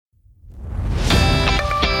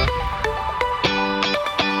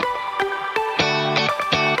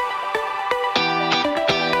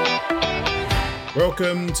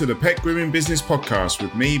Welcome to the Pet Grooming Business Podcast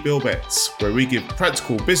with me, Bill Betts, where we give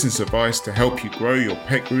practical business advice to help you grow your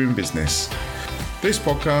pet grooming business. This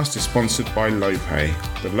podcast is sponsored by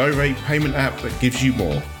LowPay, the low-rate payment app that gives you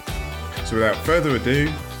more. So without further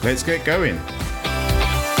ado, let's get going.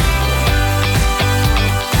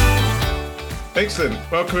 Excellent.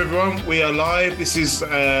 Welcome everyone. We are live. This is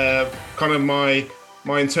kind of my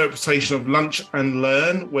interpretation of lunch and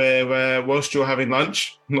learn, where whilst you're having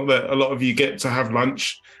lunch, not that a lot of you get to have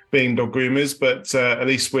lunch being dog groomers, but at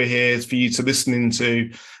least we're here for you to listen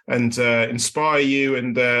into and inspire you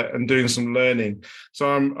and doing some learning. So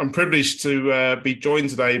I'm privileged to be joined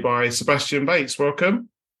today by Sebastian Bates. Welcome.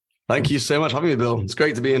 Thank you so much for having me, Bill. It's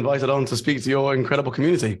great to be invited on to speak to your incredible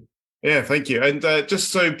community. Yeah, thank you. And just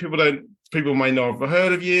so people may not have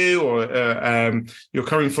heard of you, or you're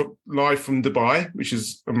coming live from Dubai, which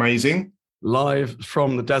is amazing. Live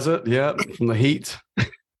from the desert, yeah, from the heat.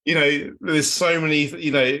 You know, there's so many,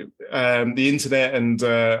 the internet, and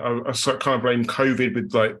I kind of blame COVID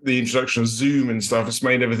with like the introduction of Zoom and stuff. It's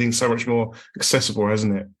made everything so much more accessible,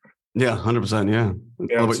 hasn't it? Yeah, 100%, yeah.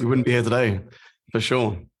 Otherwise you wouldn't be here today, for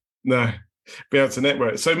sure. No, be able to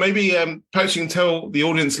network. So maybe perhaps you can tell the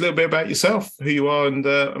audience a little bit about yourself, who you are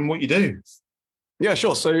and what you do. Yeah,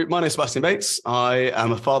 sure. So my name is Sebastian Bates. I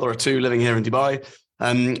am a father of two living here in Dubai.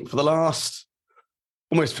 For the last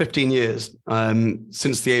almost 15 years,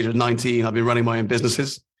 since the age of 19, I've been running my own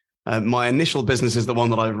businesses. My initial business is the one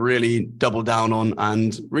that I've really doubled down on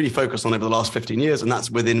and really focused on over the last 15 years, and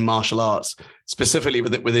that's within martial arts, specifically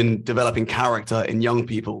within developing character in young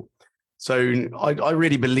people. So I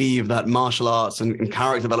really believe that martial arts and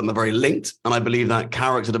character development are very linked. And I believe that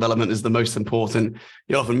character development is the most important,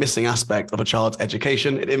 yet often missing aspect of a child's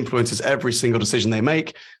education. It influences every single decision they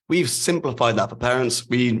make. We've simplified that for parents.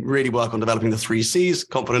 We really work on developing the 3 C's: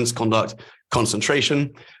 confidence, conduct,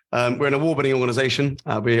 concentration. We're an award-winning organization.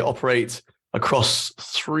 We operate across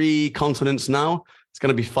 3 continents now. It's going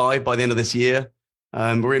to be 5 by the end of this year.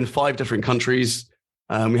 We're in 5 different countries.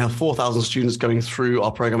 We have 4,000 students going through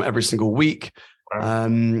our program every single week. Wow.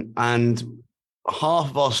 And half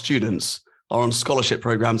of our students are on scholarship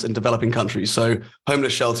programs in developing countries. So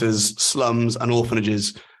homeless shelters, slums, and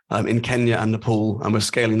orphanages in Kenya and Nepal. And we're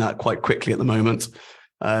scaling that quite quickly at the moment.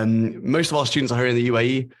 Most of our students are here in the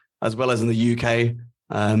UAE, as well as in the UK.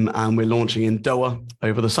 And we're launching in Doha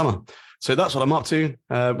over the summer. So that's what I'm up to.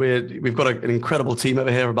 We've got an incredible team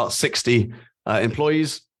over here, about 60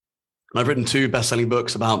 employees. I've written 2 best-selling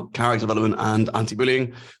books about character development and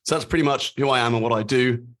anti-bullying. So that's pretty much who I am and what I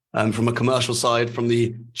do. From a commercial side, from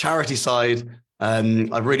the charity side,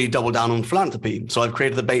 I've really doubled down on philanthropy. So I've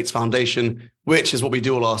created the Bates Foundation, which is what we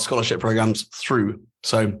do all our scholarship programs through.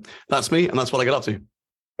 So that's me, and that's what I get up to.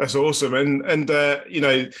 That's awesome. And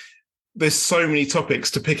there's so many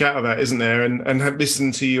topics to pick out of that, isn't there? And have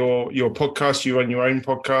listened to your podcast. You run your own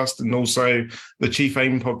podcast, and also the Chief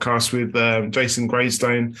Aim podcast with Jason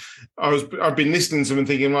Greystone. I've been listening to them and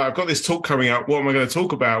thinking, right, I've got this talk coming up. What am I going to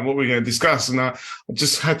talk about? What are we going to discuss? And I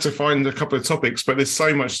just had to find a couple of topics, but there's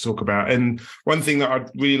so much to talk about. And one thing that I'd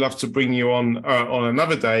really love to bring you on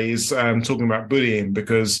another day is talking about bullying,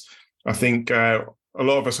 because I think a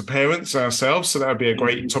lot of us are parents ourselves, so that would be a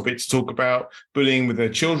great topic to talk about: bullying with their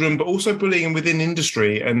children, but also bullying within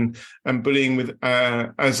industry and bullying with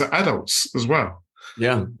as adults as well.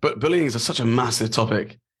 Yeah, but bullying is such a massive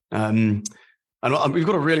topic. And we've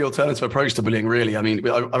got a really alternative approach to bullying, really. I mean,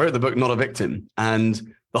 I wrote the book Not a Victim, and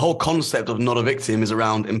the whole concept of not a victim is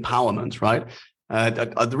around empowerment, right?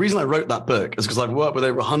 The reason I wrote that book is because I've worked with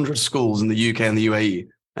over 100 schools in the UK and the UAE.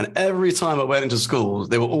 And every time I went into schools,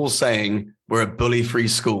 they were all saying, we're a bully-free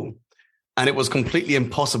school. And it was completely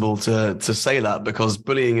impossible to say that, because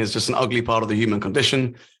bullying is just an ugly part of the human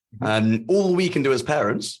condition. And all we can do as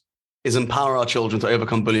parents is empower our children to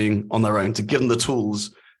overcome bullying on their own, to give them the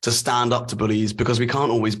tools to stand up to bullies, because we can't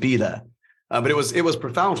always be there. But it was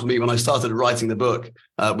profound for me when I started writing the book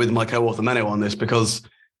with my co-author Menno on this, because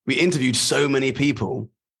we interviewed so many people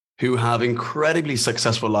who have incredibly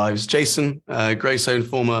successful lives. Jason Greystone,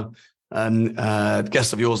 former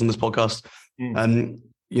guest of yours on this podcast,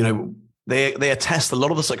 they attest a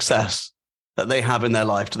lot of the success that they have in their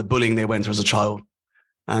life to the bullying they went through as a child.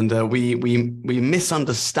 And we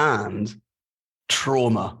misunderstand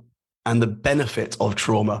trauma and the benefit of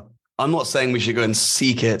trauma. I'm not saying we should go and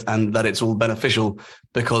seek it and that it's all beneficial,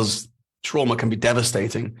 because trauma can be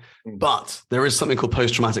devastating. But there is something called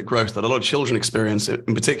post-traumatic growth that a lot of children experience,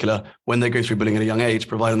 in particular, when they go through bullying at a young age,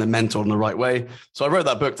 providing they're mentored in the right way. So I wrote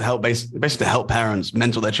that book to help basically to help parents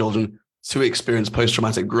mentor their children to experience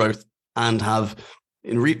post-traumatic growth and have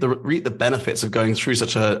and reap the benefits of going through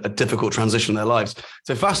such a difficult transition in their lives. It's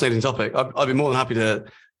a fascinating topic. I'd be more than happy to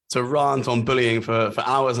rant on bullying for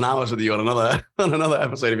hours and hours with you on another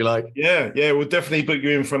episode if you like. Yeah, we'll definitely book you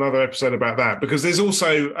in for another episode about that, because there's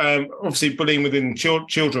also obviously bullying within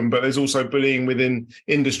children, but there's also bullying within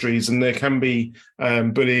industries, and there can be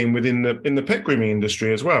bullying in the pet grooming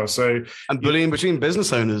industry as well. So, and bullying between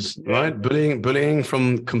business owners, right? Bullying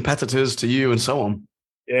from competitors to you and so on.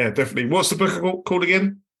 Yeah, definitely. What's the book called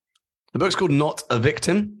again? The book's called Not a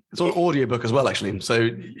Victim. It's on audiobook as well, actually. So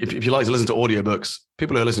if you like to listen to audiobooks,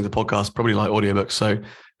 people who are listening to podcasts probably like audiobooks. So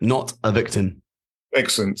Not a Victim.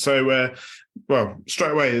 Excellent. So,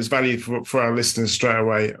 straight away, there's value for our listeners straight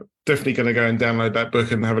away. Definitely going to go and download that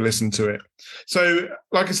book and have a listen to it. So,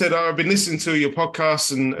 like I said, I've been listening to your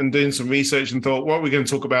podcasts and doing some research and thought, what are we going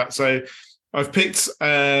to talk about? So I've picked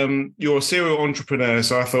you're a serial entrepreneur,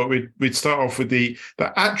 so I thought we'd start off with the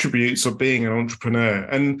attributes of being an entrepreneur.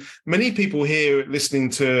 And many people here listening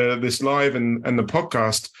to this live and the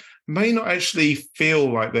podcast may not actually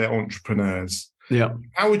feel like they're entrepreneurs. Yeah.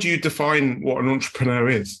 How would you define what an entrepreneur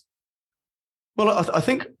is? Well, I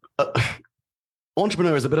think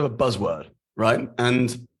entrepreneur is a bit of a buzzword, right? And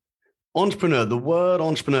the word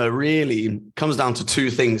entrepreneur really comes down to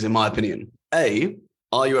two things, in my opinion. A,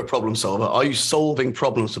 are you a problem solver? Are you solving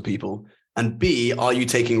problems for people? And B, are you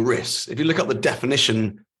taking risks? If you look up the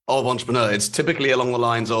definition of entrepreneur, it's typically along the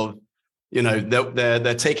lines of,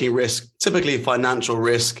 they're taking risk, typically financial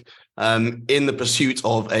risk, in the pursuit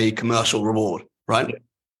of a commercial reward, right? Yeah.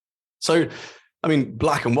 So,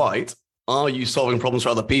 black and white, are you solving problems for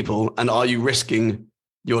other people? And are you risking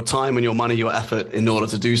your time and your money, your effort in order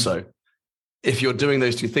to do so? If you're doing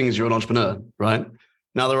those two things, you're an entrepreneur, right?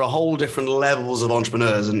 Now, there are whole different levels of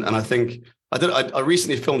entrepreneurs. And I think I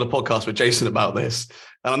recently filmed a podcast with Jason about this.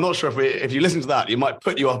 And I'm not sure if you listen to that, you might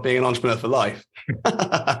put you off being an entrepreneur for life.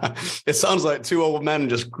 It sounds like two old men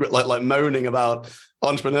just like moaning about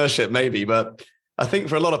entrepreneurship, maybe. But I think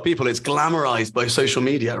for a lot of people, it's glamorized by social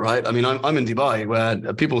media, right? I'm in Dubai,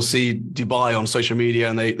 where people see Dubai on social media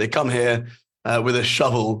and they come here with a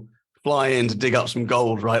shovel, fly in to dig up some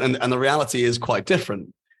gold, right? And the reality is quite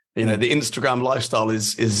different. The Instagram lifestyle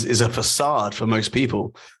is a facade for most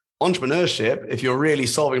people. Entrepreneurship, if you're really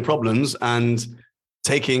solving problems and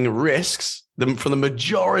taking risks, for the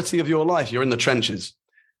majority of your life, you're in the trenches.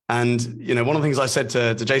 And one of the things I said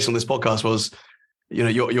to Jason on this podcast was,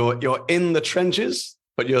 you're in the trenches,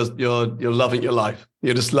 but you're loving your life.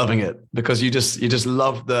 You're just loving it because you just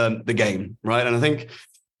love the game, right? And I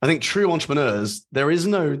think true entrepreneurs, there is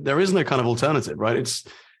no kind of alternative, right?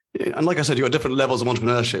 And like I said, you've got different levels of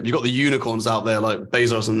entrepreneurship. You've got the unicorns out there like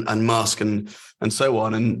Bezos and Musk and so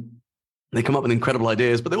on. And they come up with incredible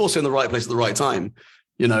ideas, but they're also in the right place at the right time.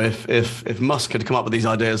 If Musk had come up with these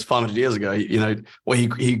ideas 500 years ago, where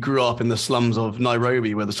he grew up in the slums of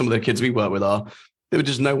Nairobi, where some of the kids we work with are, there was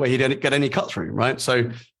just no way he'd get any cut through, right?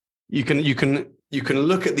 So you can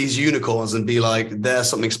look at these unicorns and be like, they're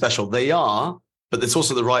something special. They are, but it's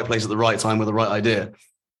also the right place at the right time with the right idea.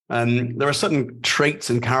 There are certain traits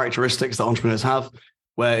and characteristics that entrepreneurs have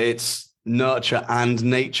where it's nurture and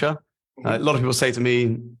nature. A lot of people say to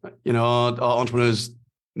me, are entrepreneurs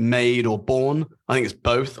made or born? I think it's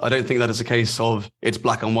both. I don't think that it's a case of it's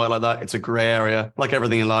black and white like that. It's a gray area, like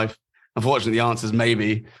everything in life. Unfortunately, the answer is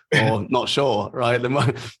maybe or not sure, right?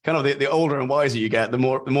 The older and wiser you get, the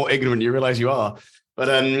more ignorant you realize you are. But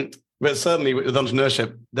certainly with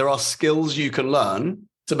entrepreneurship, there are skills you can learn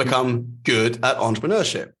to become good at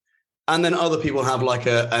entrepreneurship. And then other people have like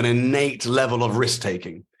an innate level of risk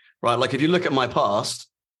taking, right? Like if you look at my past,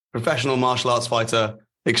 professional martial arts fighter,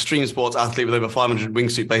 extreme sports athlete with over 500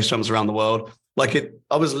 wingsuit base jumps around the world.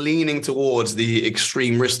 I was leaning towards the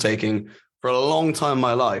extreme risk taking for a long time in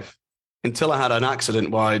my life until I had an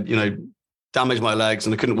accident where I, damaged my legs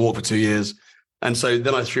and I couldn't walk for 2 years. And so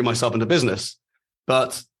then I threw myself into business.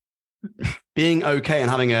 But being okay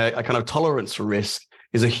and having a kind of tolerance for risk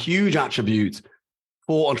is a huge attribute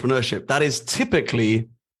for entrepreneurship. That is typically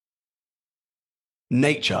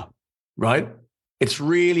nature, right? It's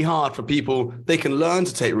really hard for people. They can learn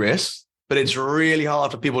to take risks, but it's really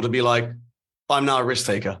hard for people to be like, I'm now a risk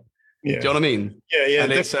taker. Yeah. Do you know what I mean? Yeah.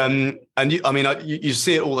 And it's you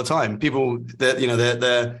see it all the time. People that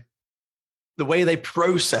they're the way they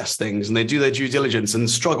process things and they do their due diligence and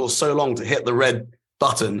struggle so long to hit the red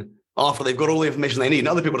button after they've got all the information they need. And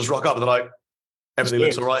other people just rock up and they're like, everything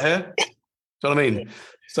looks all right here. Do you know what I mean?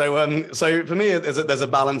 Yeah. So for me, there's a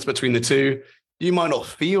balance between the two. You might not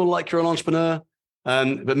feel like you're an entrepreneur,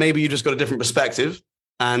 but maybe you just got a different perspective,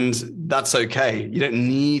 and that's okay. You don't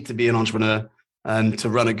need to be an entrepreneur. to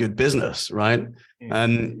run a good business, right?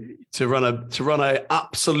 And to run a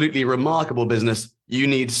absolutely remarkable business, you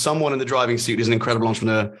need someone in the driving seat who's an incredible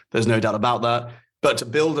entrepreneur. There's no doubt about that. But to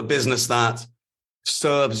build a business that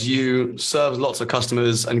serves lots of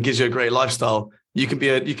customers and gives you a great lifestyle, you can be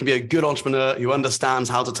a good entrepreneur who understands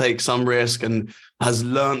how to take some risk and has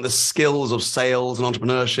learned the skills of sales and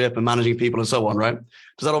entrepreneurship and managing people and so on, right?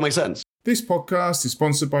 Does that all make sense? This podcast is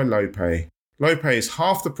sponsored by LowPay. LowPay is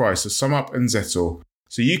half the price of SumUp and Zettle,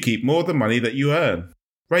 so you keep more of the money that you earn.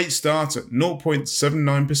 Rates start at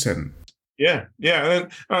 0.79%. Yeah.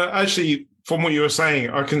 And actually, from what you were saying,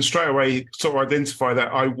 I can straight away sort of identify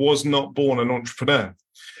that I was not born an entrepreneur.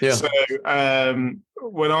 Yeah. So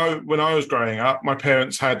when I was growing up, my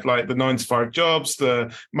parents had like the 9-to-5 jobs,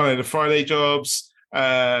 the Monday to Friday jobs,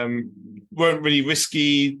 weren't really risk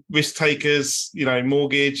takers,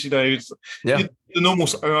 mortgage, the normal.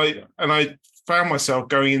 And I found myself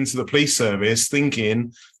going into the police service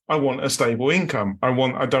thinking, I want a stable income. I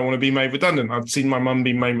don't want to be made redundant. I'd seen my mum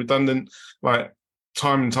be made redundant like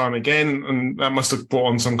time and time again, and that must have brought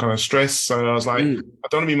on some kind of stress. So I was like, I don't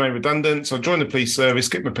want to be made redundant. So I joined the police service,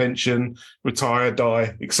 get my pension, retire,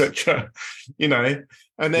 die, etc.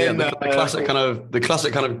 And then the classic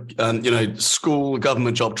kind of school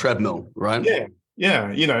government job treadmill, right? Yeah,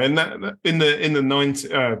 and that in the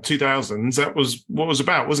 2000s, that was what it was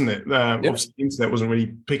about, wasn't it? Obviously, the internet wasn't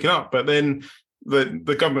really picking up, but then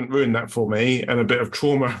the government ruined that for me, and a bit of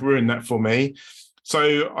trauma ruined that for me.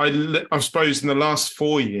 So I suppose in the last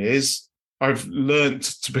 4 years, I've learned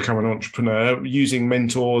to become an entrepreneur using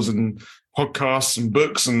mentors and podcasts and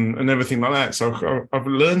books and everything like that. So I've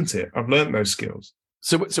learned it. I've learned those skills.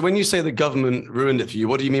 So when you say the government ruined it for you,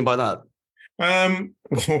 what do you mean by that?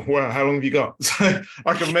 Well, how long have you got? So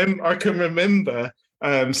I can remember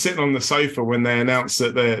sitting on the sofa when they announced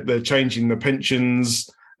that they're changing the pensions.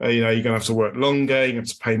 You're going to have to work longer. You have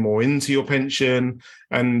to pay more into your pension,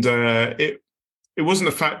 and it wasn't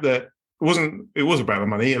the fact that it was about the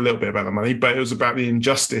money, a little bit about the money, but it was about the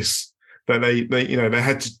injustice that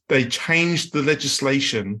they changed the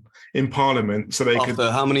legislation in Parliament so they could.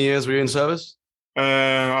 After how many years were you in service?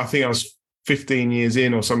 I think I was 15 years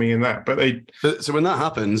in or something in that. So when that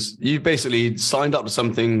happens, you basically signed up to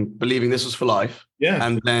something believing this was for life. Yeah.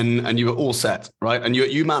 And you were all set, right? And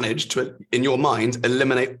you managed to, in your mind,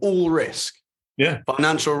 eliminate all risk. Yeah.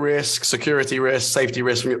 Financial risk, security risk, safety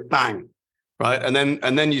risk from your bang. Right. And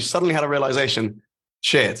then you suddenly had a realization,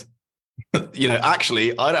 shit,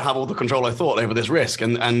 actually, I don't have all the control I thought over this risk.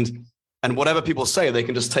 And whatever people say, they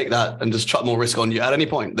can just take that and just chuck more risk on you at any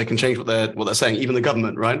point. They can change what they're saying, even the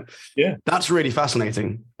government, right? Yeah. That's really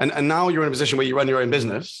fascinating. And now you're in a position where you run your own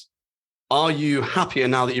business. Are you happier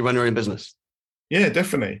now that you run your own business? Yeah,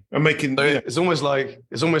 definitely. It's almost like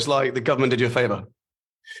the government did you a favor.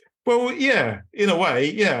 Well, yeah, in a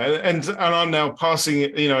way, yeah. And I'm now passing,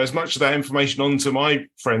 as much of that information on to my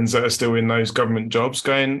friends that are still in those government jobs,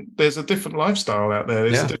 going, there's a different lifestyle out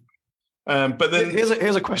there. But then here's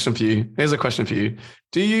a question for you.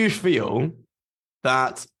 Do you feel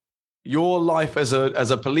that your life as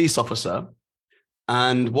a police officer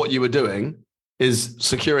and what you were doing is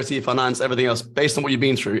security, finance, everything else, based on what you've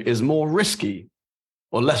been through, is more risky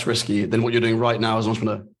or less risky than what you're doing right now as an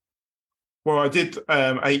entrepreneur? Well, I did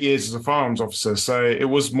 8 years as a firearms officer, so it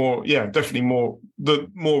was definitely more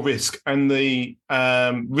risk, and the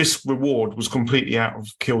risk reward was completely out of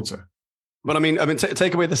kilter. But I mean,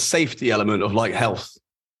 take away the safety element of like health,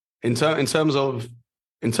 in terms of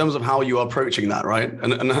how you are approaching that, right?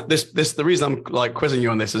 And this the reason I'm like quizzing you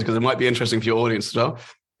on this is because it might be interesting for your audience as well,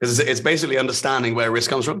 because it's basically understanding where risk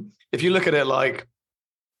comes from. If you look at it like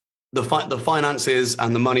the finances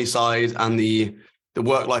and the money side and the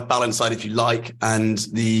work-life balance side, if you like, and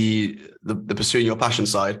the pursuing your passion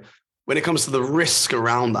side, when it comes to the risk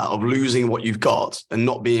around that of losing what you've got and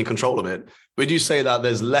not being in control of it, would you say that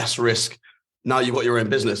there's less risk now you've got your own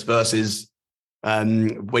business versus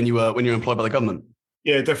when you were employed by the government?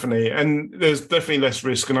 Yeah, definitely. And there's definitely less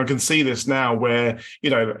risk. And I can see this now where,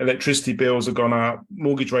 electricity bills have gone up,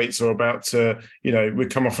 mortgage rates are about to, we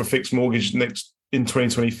come off a fixed mortgage in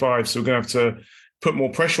 2025. So we're going to have to put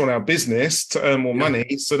more pressure on our business to earn more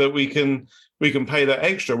money so that we can pay that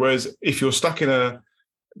extra. Whereas if you're stuck in a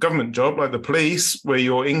government job like the police, where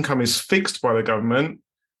your income is fixed by the government,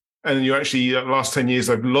 and you actually, the last 10 years,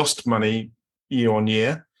 they've lost money year on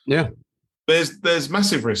year. Yeah. There's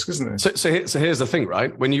massive risk, isn't there? So here's the thing,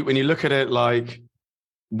 right? When you look at it like,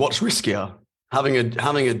 what's riskier, having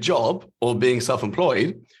a job or being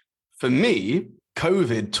self-employed? For me,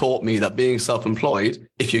 COVID taught me that being self-employed,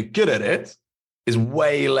 if you're good at it, is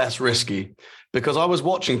way less risky, because I was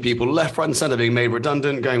watching people left, right, and center being made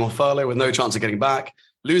redundant, going on furlough with no chance of getting back,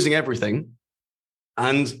 losing everything.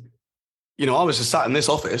 And, I was just sat in this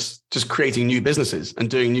office, just creating new businesses and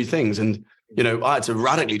doing new things. And, I had to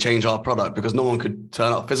radically change our product because no one could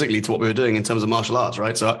turn up physically to what we were doing in terms of martial arts,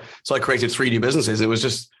 right? So I created 3 new businesses. It was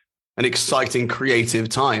just an exciting, creative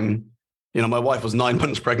time. My wife was 9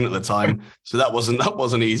 months pregnant at the time, so that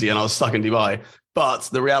wasn't easy, and I was stuck in Dubai. But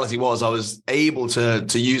the reality was I was able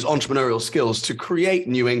to use entrepreneurial skills to create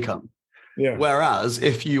new income. Yeah. Whereas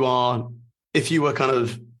if you were kind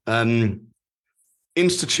of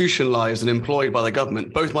institutionalized and employed by the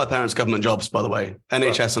government, both my parents' government jobs, by the way,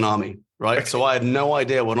 NHS and Army, right? So I had no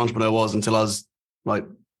idea what an entrepreneur was until I was like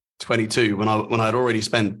 22, when I had already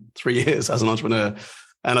spent 3 years as an entrepreneur,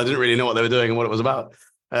 and I didn't really know what they were doing and what it was about.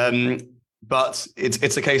 But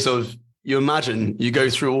it's a case of, you imagine you go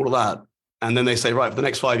through all of that, and then they say, right, for the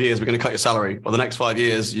next 5 years, we're going to cut your salary, or the next 5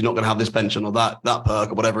 years, you're not going to have this pension or that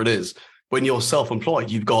perk or whatever it is. When you're self-employed,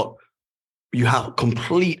 you have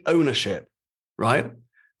complete ownership, right?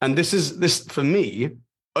 And this for me,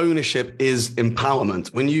 ownership is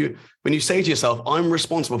empowerment. When you say to yourself, I'm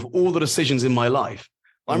responsible for all the decisions in my life.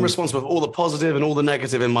 I'm responsible for all the positive and all the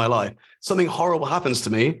negative in my life. Something horrible happens to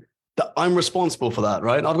me, that I'm responsible for that,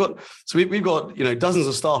 right? We've got dozens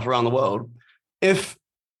of staff around the world. If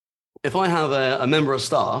I have a member of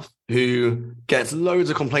staff who gets loads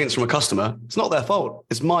of complaints from a customer, it's not their fault.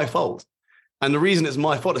 It's my fault. And the reason it's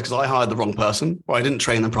my fault is because I hired the wrong person, or I didn't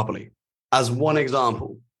train them properly, as one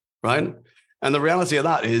example, right? And the reality of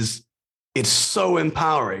that is, it's so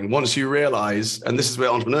empowering once you realize, and this is where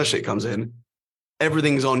entrepreneurship comes in,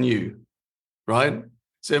 everything's on you, right?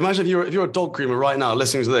 So imagine if you're a dog groomer right now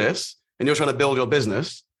listening to this, and you're trying to build your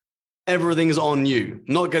business, everything's on you.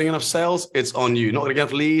 Not getting enough sales, it's on you. Not getting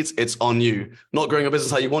enough leads, it's on you. Not growing a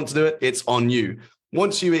business how you want to do it, it's on you.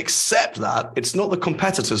 Once you accept that, it's not the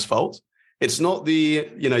competitor's fault. It's not you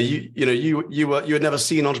had never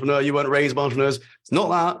seen an entrepreneur, you weren't raised by entrepreneurs. It's not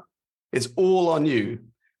that. It's all on you.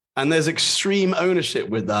 And there's extreme ownership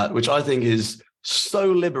with that, which I think is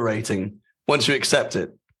so liberating once you accept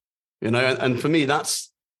it. And for me,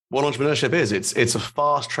 that's what entrepreneurship is. It's a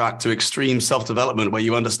fast track to extreme self-development, where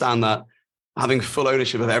you understand that having full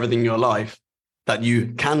ownership of everything in your life that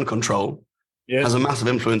you can control has a massive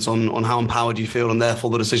influence on how empowered you feel, and therefore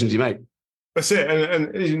the decisions you make. That's it.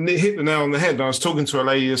 And it hit the nail on the head. And I was talking to a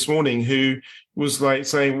lady this morning who was like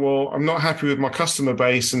saying, well, I'm not happy with my customer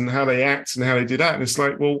base and how they act and how they do that. And it's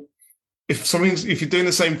like, well, if you're doing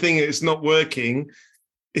the same thing and it's not working,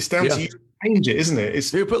 it's down to you to change it, isn't it?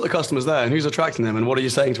 It's who put the customers there, and who's attracting them, and what are you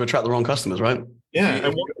saying to attract the wrong customers, right? Yeah.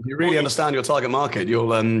 If you really understand your target market,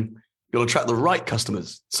 you'll attract the right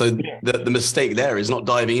customers. So the mistake there is not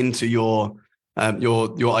diving into your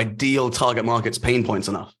ideal target market's pain points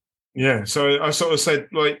enough. Yeah. So I sort of said,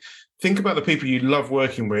 like, think about the people you love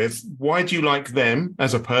working with. Why do you like them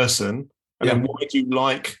as a person? And then why do you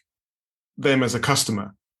like them as a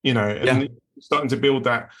customer? And you're starting to build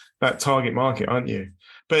that target market, aren't you?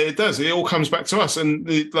 But it all comes back to us. And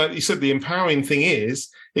like you said, the empowering thing is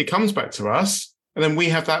it comes back to us, and then we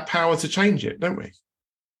have that power to change it, don't we?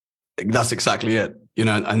 That's exactly it.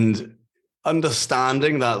 And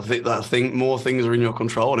understanding that more things are in your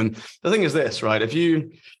control. And the thing is this, right?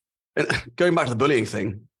 Going back to the bullying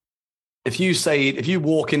thing, if you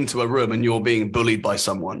walk into a room and you're being bullied by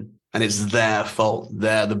someone and it's their fault,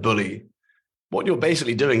 they're the bully, what you're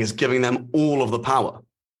basically doing is giving them all of the power,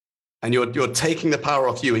 and you're taking the power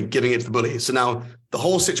off you and giving it to the bully. So now the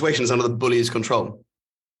whole situation is under the bully's control.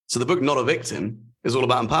 So the book, Not a Victim, is all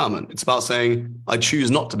about empowerment. It's about saying, I choose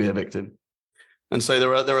not to be a victim. And so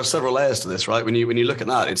there are several layers to this, right? When you look at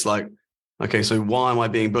that, it's like, okay, so why am I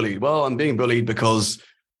being bullied? Well, I'm being bullied because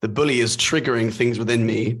the bully is triggering things within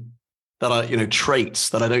me that are, traits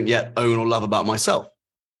that I don't yet own or love about myself.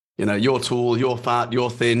 You're tall, you're fat, you're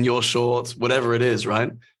thin, you're short, whatever it is,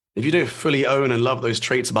 right? If you don't fully own and love those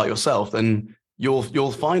traits about yourself, then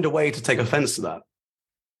you'll find a way to take offense to that.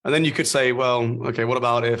 And then you could say, well, okay, what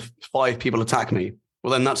about if 5 people attack me?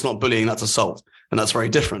 Well, then that's not bullying, that's assault. And that's very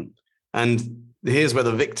different. And here's where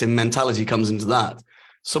the victim mentality comes into that.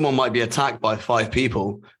 Someone might be attacked by 5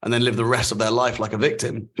 people and then live the rest of their life like a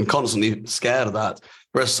victim and constantly scared of that.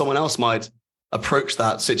 Whereas someone else might approach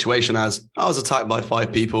that situation as, I was attacked by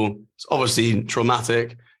 5 people. It's obviously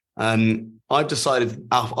traumatic. And I've decided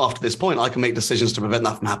after this point, I can make decisions to prevent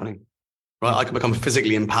that from happening, right? I can become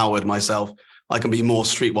physically empowered myself. I can be more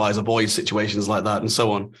streetwise, avoid situations like that, and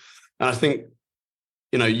so on. And I think,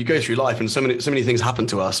 you go through life and so many things happen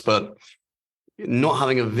to us, but not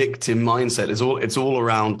having a victim mindset it's all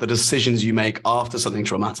around the decisions you make after something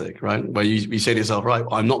traumatic, right? Where you say to yourself, right,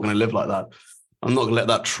 I'm not going to live like that. I'm not going to let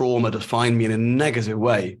that trauma define me in a negative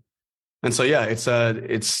way. And so, yeah,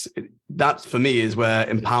 that for me is where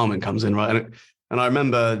empowerment comes in, right? And I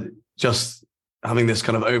remember just having this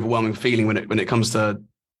kind of overwhelming feeling when it comes to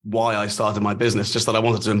why I started my business, just that I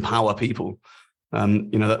wanted to empower people.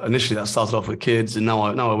 Initially that started off with kids, and now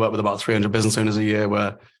I work with about 300 business owners a year,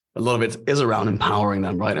 where a lot of it is around empowering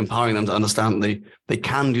them, right? Empowering them to understand that they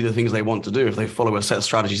can do the things they want to do if they follow a set of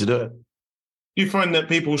strategies to do it. Do you find that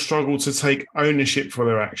people struggle to take ownership for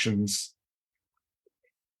their actions?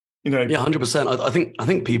 Yeah, 100%. I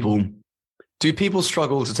think people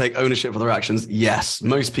struggle to take ownership for their actions? Yes.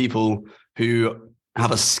 Most people who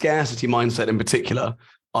have a scarcity mindset in particular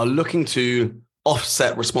are looking to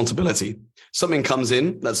offset responsibility. Something comes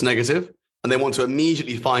in that's negative, and they want to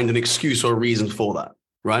immediately find an excuse or a reason for that,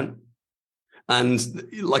 right?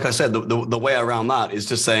 And like I said, the way around that is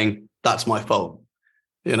just saying, that's my fault.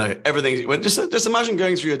 Everything, just imagine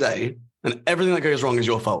going through your day and everything that goes wrong is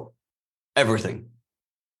your fault. Everything.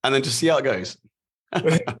 And then just see how it goes.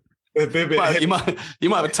 You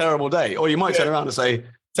might have a terrible day, or you might turn around and say,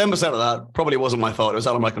 10% of that probably wasn't my fault. It was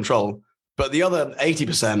out of my control. But the other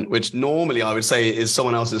 80%, which normally I would say is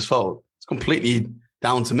someone else's fault, it's completely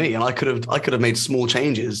down to me. And I could have made small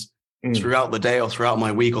changes throughout the day or throughout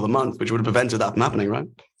my week or the month, which would have prevented that from happening, right?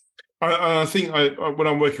 I think when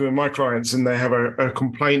I'm working with my clients and they have a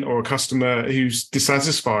complaint or a customer who's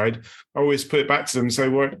dissatisfied, I always put it back to them and say,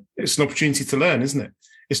 well, it's an opportunity to learn, isn't it?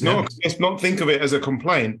 Let's not think of it as a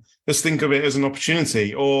complaint. Let's think of it as an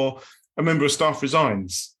opportunity. Or a member of staff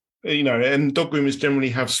resigns, and dog groomers generally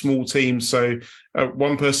have small teams. So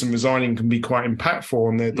one person resigning can be quite impactful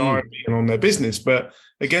on their diary and on their business. But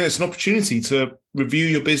again, it's an opportunity to review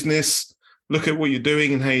your business, look at what you're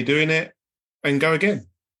doing and how you're doing it, and go again.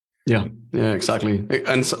 Yeah, exactly.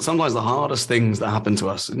 And sometimes the hardest things that happen to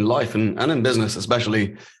us in life and in business,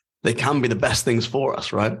 especially, they can be the best things for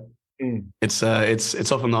us, right? It's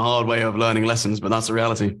often the hard way of learning lessons, but that's the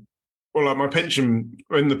reality. Well, like my pension,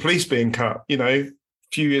 when the police being cut, a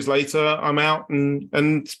few years later, I'm out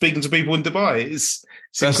and speaking to people in Dubai.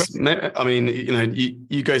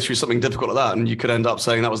 You go through something difficult like that, and you could end up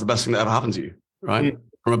saying that was the best thing that ever happened to you, right?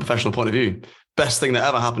 From a professional point of view. Best thing that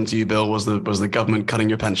ever happened to you, Bill, was the government cutting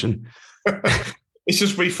your pension. It's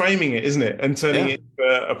just reframing it, isn't it, and turning it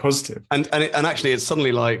a positive. And actually, it's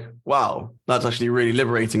suddenly like, wow, that's actually really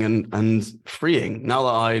liberating and freeing. Now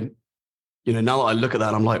that I look at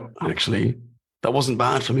that, I'm like, actually, that wasn't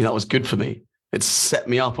bad for me. That was good for me. It set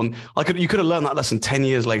me up on. You could have learned that lesson 10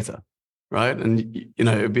 years later, right? And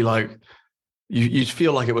it'd be like you'd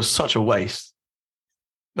feel like it was such a waste.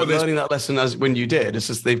 But learning that lesson as when you did, it's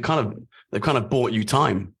just they've kind of bought you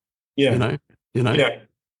time. Yeah. Yeah.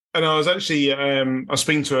 And I was actually I was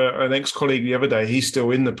speaking to an ex-colleague the other day. He's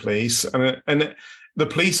still in the police, and the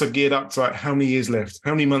police are geared up to like, how many years left,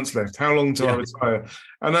 how many months left, how long till I retire.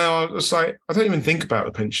 And now I was like, I don't even think about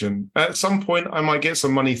the pension. At some point, I might get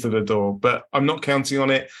some money through the door, but I'm not counting on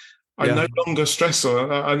it. I no longer stress on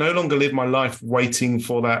it. I no longer live my life waiting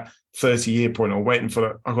for that 30-year point or waiting for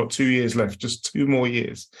that. I've got 2 years left, just 2 more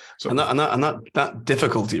years. So, and that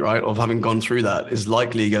difficulty, right, of having gone through that is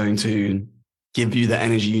likely going to give you the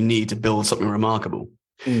energy you need to build something remarkable.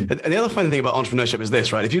 And the other funny thing about entrepreneurship is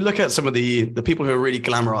this, right? If you look at some of the people who are really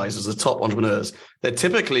glamorized as the top entrepreneurs, they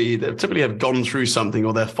typically have gone through something,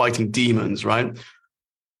 or they're fighting demons, right?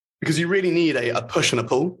 Because you really need a push and a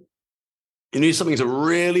pull. You need something to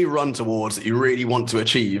really run towards that you really want to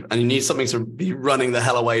achieve. And you need something to be running the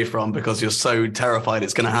hell away from because you're so terrified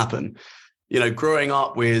it's going to happen. Growing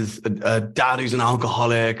up with a dad who's an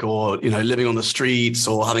alcoholic, or, living on the streets,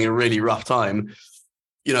 or having a really rough time,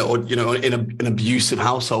 in an abusive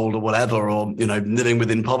household or whatever, or, living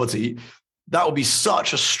within poverty, that would be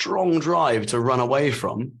such a strong drive to run away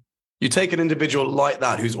from. You take an individual like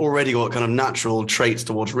that, who's already got kind of natural traits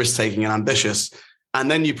towards risk-taking and ambitious,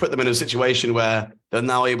 and then you put them in a situation where they're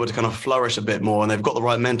now able to kind of flourish a bit more, and they've got the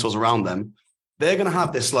right mentors around them. They're going to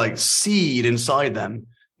have this like seed inside them,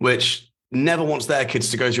 which never wants their kids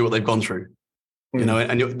to go through what they've gone through, and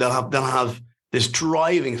they'll have this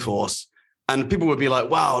driving force, and people would be like,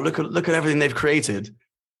 wow, look at everything they've created.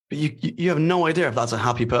 But you have no idea if that's a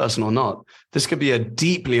happy person or not. This could be a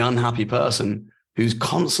deeply unhappy person who's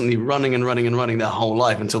constantly running and running and running their whole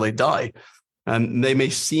life until they die. And they may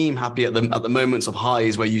seem happy at the moments of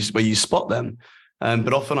highs where you spot them.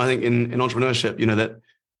 But often I think in entrepreneurship,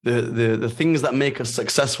 that the things that make us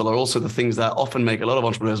successful are also the things that often make a lot of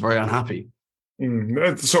entrepreneurs very unhappy.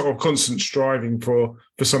 It's sort of constant striving for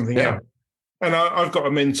something else. And I've got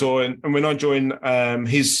a mentor, and when I join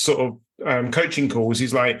his sort of coaching calls,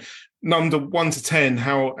 he's like, number 1 to 10,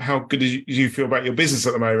 how good do you feel about your business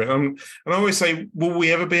at the moment? And I always say, will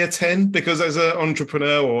we ever be a 10? Because as an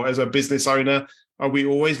entrepreneur or as a business owner, are we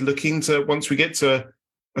always looking to, once we get to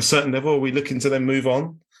a certain level, are we looking to then move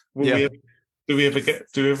on? Do we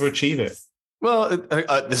ever achieve it? Well,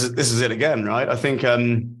 this is it again, right? I think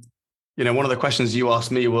one of the questions you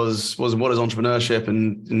asked me was what is entrepreneurship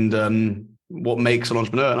and what makes an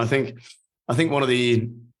entrepreneur? And I think one of the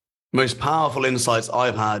most powerful insights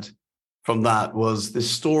I've had from that was this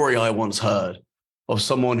story I once heard of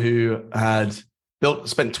someone who had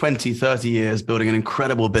spent 20, 30 years building an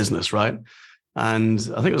incredible business, right? And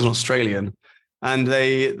I think it was an Australian. And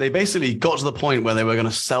they basically got to the point where they were going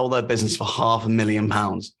to sell their business for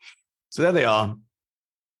 £500,000. So there they are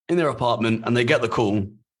in their apartment and they get the call,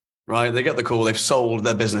 right? They get the call, they've sold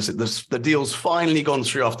their business. The deal's finally gone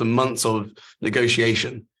through after months of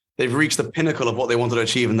negotiation. They've reached the pinnacle of what they wanted to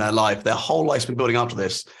achieve in their life. Their whole life's been building up to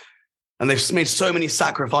this. And they've made so many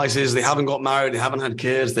sacrifices. They haven't got married. They haven't had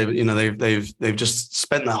kids. They've just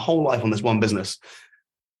spent their whole life on this one business.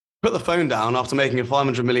 Put the phone down after making a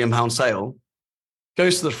 £500 million sale,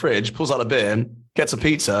 goes to the fridge, pulls out a beer, gets a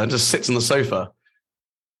pizza, and just sits on the sofa.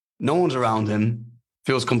 No one's around him,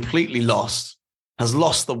 feels completely lost, has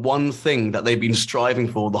lost the one thing that they've been striving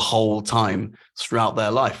for the whole time throughout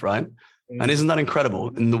their life, right? And isn't that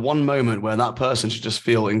incredible? In the one moment where that person should just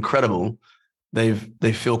feel incredible, they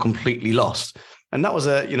feel completely lost. And that was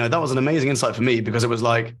an amazing insight for me, because it was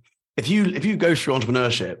like, if you go through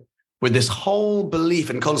entrepreneurship with this whole belief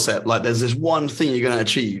and concept, like there's this one thing you're going to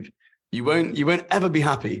achieve, you won't ever be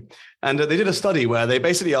happy. And they did a study where they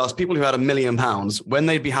basically asked people who had £1 million when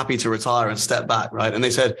they'd be happy to retire and step back, right? And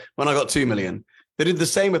they said, when I got 2 million. They did the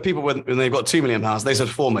same with people when they've got £2 million, they said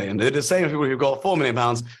 4 million. They did the same with people who've got £4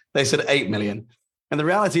 million, they said 8 million. And the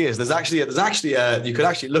reality is there's actually you could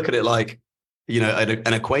actually look at it like,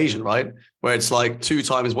 an equation, right? Where it's like 2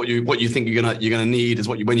 times what you think you're gonna need is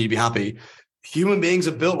when you'd be happy. Human beings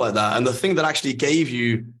are built like that. And the thing that actually gave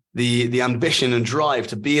you the ambition and drive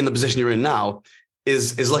to be in the position you're in now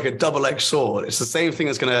is like a double-edged sword. It's the same thing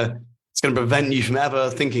that's gonna prevent you from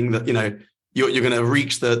ever thinking that you're gonna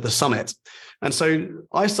reach the summit. And so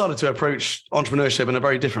I started to approach entrepreneurship in a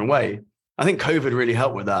very different way. I think COVID really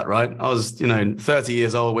helped with that, right? I was 30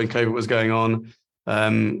 years old when COVID was going on.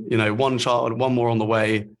 One child, one more on the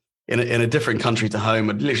way, in a different country to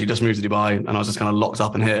home. I'd literally just moved to Dubai and I was just kind of locked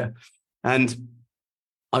up in here. And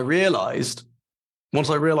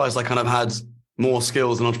once I realized I kind of had more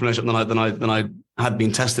skills in entrepreneurship than I had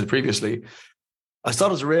been tested previously, I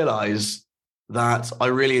started to realize that I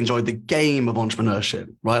really enjoyed the game of entrepreneurship,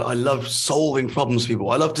 right? I love solving problems for people.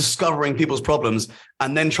 I love discovering people's problems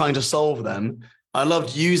and then trying to solve them. I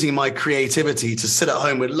loved using my creativity to sit at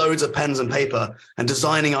home with loads of pens and paper and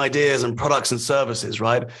designing ideas and products and services,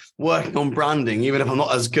 right? Working on branding, even if I'm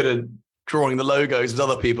not as good at drawing the logos as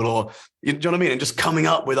other people, or, you know what I mean? And just coming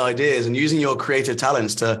up with ideas and using your creative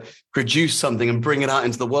talents to produce something and bring it out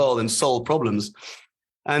into the world and solve problems.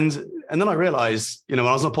 And then I realized, when I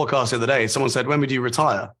was on a podcast the other day, someone said, when would you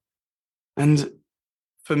retire? And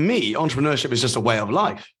for me, entrepreneurship is just a way of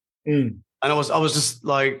life. And I was just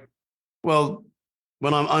like, well,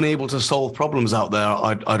 when I'm unable to solve problems out there,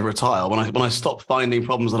 I'd retire. When I stop finding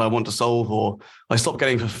problems that I want to solve, or I stop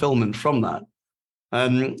getting fulfillment from that.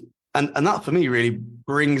 And that for me really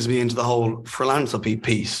brings me into the whole philanthropy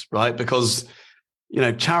piece, right? Because,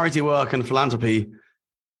 charity work and philanthropy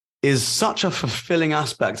is such a fulfilling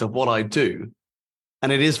aspect of what I do.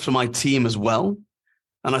 And it is for my team as well.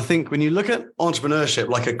 And I think when you look at entrepreneurship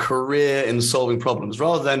like a career in solving problems,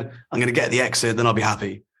 rather than I'm going to get the exit, then I'll be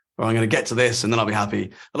happy, or I'm going to get to this and then I'll be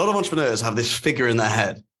happy. A lot of entrepreneurs have this figure in their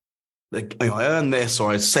head. I earn this,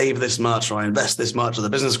 or I save this much, or I invest this much, or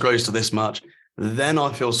the business grows to this much. Then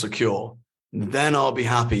I feel secure. Then I'll be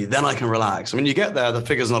happy. Then I can relax. When you get there, the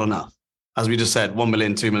figure's not enough. As we just said, 1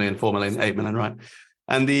 million, 2 million, 4 million, 8 million, right?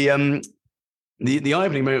 And the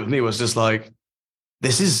eye-opening moment for me was just like,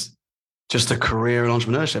 this is just a career in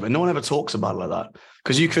entrepreneurship. And no one ever talks about it like that.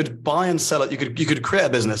 Because you could buy and sell it. You could create a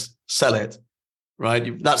business, sell it,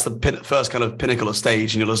 right? That's the first kind of pinnacle of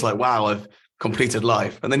stage. And you're just like, wow, I've completed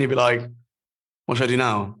life. And then you'd be like, what should I do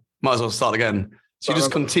now? Might as well start again. So you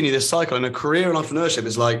just continue this cycle. And a career in entrepreneurship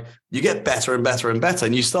is like, you get better and better and better.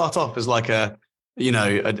 And you start off as like a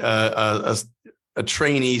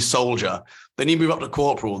trainee soldier. Then you move up to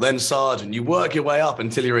corporal, then sergeant. You work your way up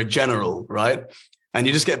until you're a general, right? And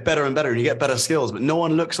you just get better and better and you get better skills. But no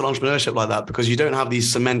one looks at entrepreneurship like that, because you don't have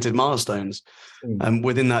these cemented milestones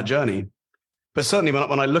within that journey. But certainly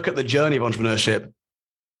when I look at the journey of entrepreneurship,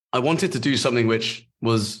 I wanted to do something which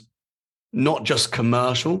was not just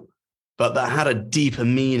commercial, but that had a deeper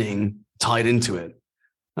meaning tied into it.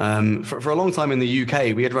 For a long time in the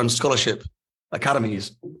UK, we had run scholarship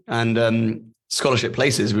academies and scholarship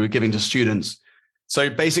places we were giving to students. So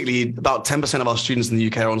basically about 10% of our students in the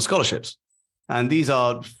UK are on scholarships. And these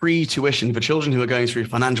are free tuition for children who are going through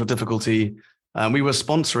financial difficulty. We were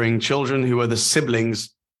sponsoring children who were the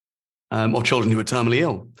siblings of children who were terminally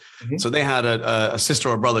ill. Mm-hmm. So they had a sister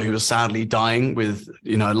or a brother who was sadly dying with,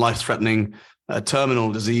 life-threatening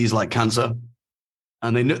terminal disease like cancer.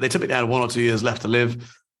 And they typically had 1 or 2 years left to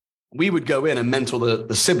live. We would go in and mentor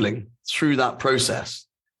the sibling through that process,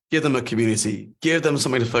 give them a community, give them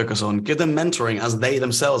something to focus on, give them mentoring as they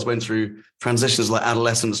themselves went through transitions like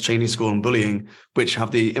adolescence, changing school and bullying, which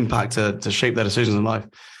have the impact to shape their decisions in life.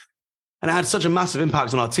 And it had such a massive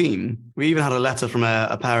impact on our team. We even had a letter from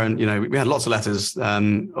a parent, we had lots of letters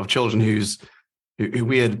of children who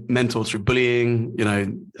we had mentored through bullying,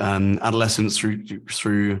 adolescence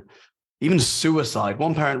through even suicide.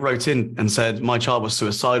 One parent wrote in and said, my child was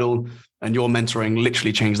suicidal and your mentoring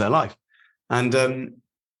literally changed their life. And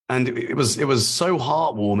it was so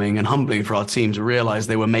heartwarming and humbling for our team to realize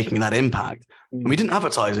they were making that impact. And we didn't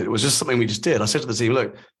advertise it. It was just something we just did. I said to the team,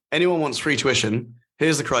 look, anyone wants free tuition,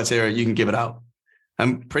 here's the criteria, you can give it out.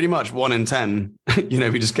 And pretty much 1 in 10,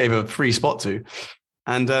 we just gave a free spot to.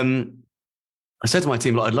 And I said to my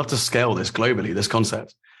team, look, I'd love to scale this globally, this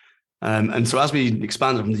concept. And so as we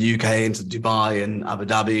expanded from the UK into Dubai and Abu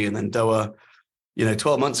Dhabi and then Doha,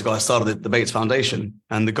 12 months ago, I started the Bates Foundation.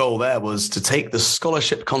 And the goal there was to take the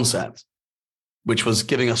scholarship concept, which was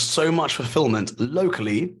giving us so much fulfillment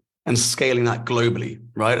locally and scaling that globally,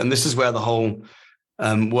 right? And this is where the whole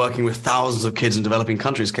working with thousands of kids in developing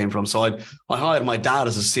countries came from. So I hired my dad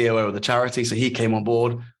as a COO of the charity. So he came on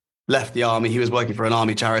board, left the army. He was working for an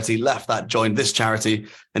army charity, left that, joined this charity,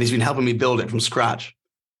 and he's been helping me build it from scratch.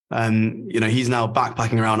 He's now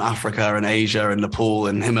backpacking around Africa and Asia and Nepal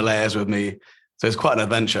and Himalayas with me. So it's quite an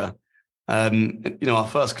adventure. Our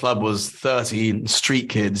first club was 30 street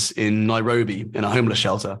kids in Nairobi in a homeless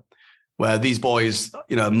shelter, where these boys,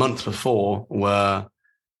 a month before were,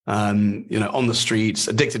 on the streets,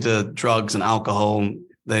 addicted to drugs and alcohol.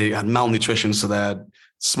 They had malnutrition, so they're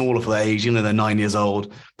smaller for their age, they're 9 years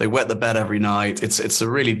old. They wet the bed every night. It's a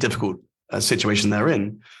really difficult situation they're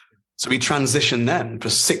in. So we transitioned them for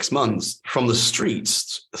 6 months from the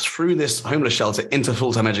streets through this homeless shelter into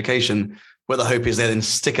full-time education, where the hope is they then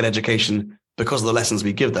stick at education because of the lessons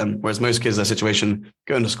we give them. Whereas most kids in their situation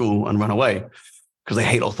go into school and run away because they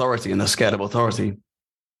hate authority and they're scared of authority.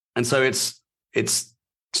 And so it's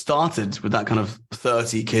started with that kind of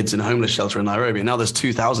 30 kids in a homeless shelter in Nairobi. And now there's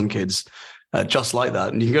 2,000 kids just like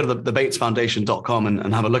that. And you can go to the batesfoundation.com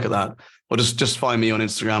and have a look at that. Or just find me on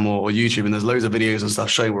Instagram or YouTube, and there's loads of videos and stuff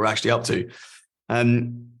showing what we're actually up to.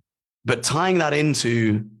 But tying that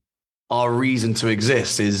into our reason to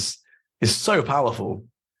exist is so powerful.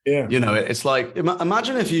 Yeah. It's like,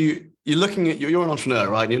 imagine if you're looking at, you're an entrepreneur,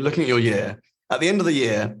 right? And you're looking at your year. At the end of the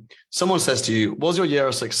year, someone says to you, was your year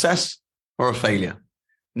a success or a failure?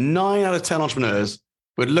 9 out of 10 entrepreneurs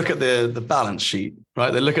would look at the balance sheet,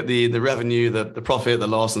 right? They look at the revenue, the profit, the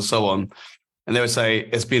loss, and so on. And they would say,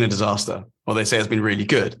 it's been a disaster. Or they say it's been really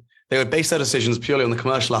good. They would base their decisions purely on the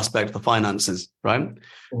commercial aspect, the finances, right?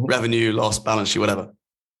 Mm-hmm. Revenue, loss, balance sheet, whatever.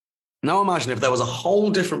 Now imagine if there was a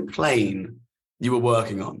whole different plane you were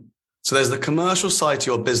working on. So there's the commercial side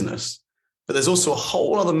to your business, but there's also a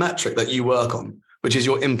whole other metric that you work on, which is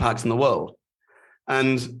your impact in the world.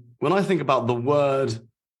 And when I think about the word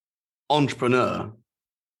entrepreneur,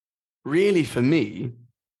 really for me,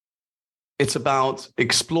 it's about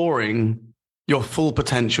exploring your full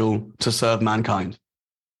potential to serve mankind.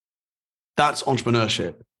 That's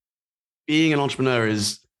entrepreneurship. Being an entrepreneur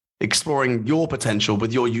is exploring your potential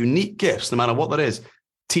with your unique gifts, no matter what that is.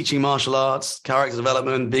 Teaching martial arts, character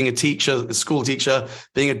development, being a teacher, a school teacher,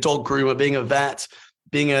 being a dog groomer, being a vet,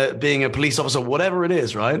 being a police officer, whatever it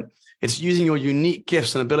is, right? It's using your unique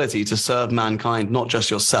gifts and ability to serve mankind, not just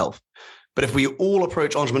yourself. But if we all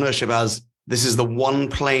approach entrepreneurship as this is the one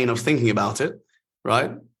plane of thinking about it,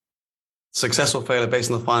 right? Success or failure based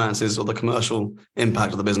on the finances or the commercial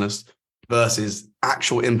impact of the business versus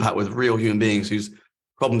actual impact with real human beings whose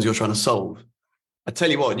problems you're trying to solve. I tell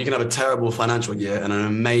you what, you can have a terrible financial year and an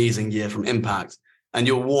amazing year from impact, and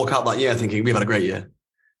you'll walk out that year thinking, we've had a great year,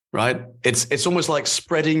 right? It's almost like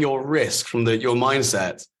spreading your risk from your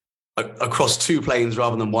mindset across 2 planes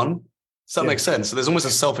rather than 1. Does that make sense? So there's almost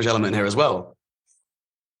a selfish element here as well.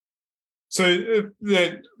 So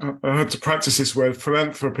I had to practice this word,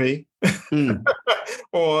 philanthropy,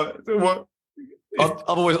 or what? I've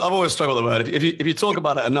always struggled with the word. If you talk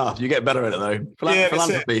about it enough, you get better at it though.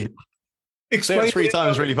 Philanthropy. Explain Say it 3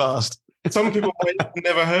 times really fast. some people might have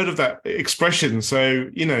never heard of that expression. So,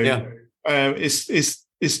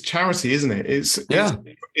 it's charity, isn't it?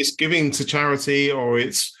 It's giving to charity, or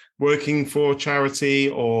it's working for charity,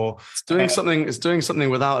 or it's doing something. It's doing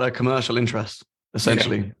something without a commercial interest,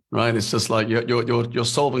 essentially, right? It's just like you're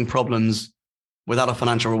solving problems without a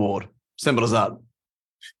financial reward. Simple as that.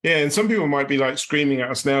 Yeah, and some people might be like screaming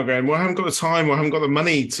at us now, going, "Well, I haven't got the time, or I haven't got the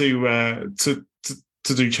money to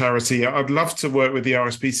do charity. I'd love to work with the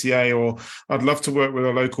RSPCA, or I'd love to work with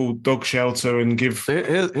a local dog shelter and give."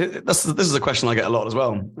 This is a question I get a lot as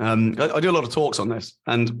well. I do a lot of talks on this,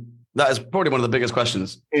 and that is probably one of the biggest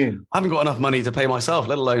questions. I haven't got enough money to pay myself,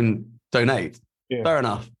 let alone donate. Yeah. Fair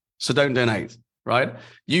enough. So don't donate, right?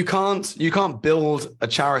 You can't build a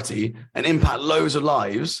charity and impact loads of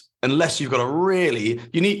lives unless you've got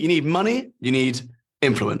you need money, you need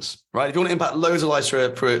influence, right? If you want to impact loads of lives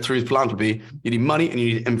through philanthropy, you need money and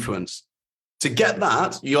you need influence. To get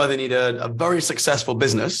that, you either need a very successful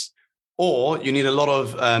business, or you need a lot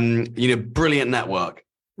of brilliant network,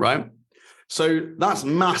 right? So that's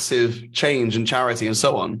massive change in charity and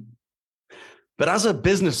so on. But as a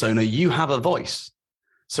business owner, you have a voice.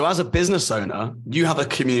 So as a business owner, you have a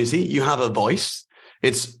community, you have a voice.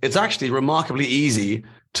 It's actually remarkably easy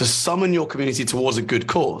to summon your community towards a good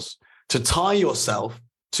cause, to tie yourself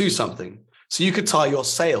to something. So you could tie your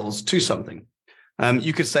sales to something.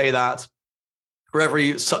 You could say that for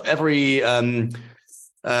every give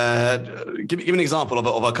me an example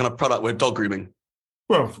of a kind of product with dog grooming.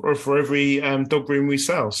 Well, for every dog groom we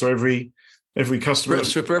sell, so every customer.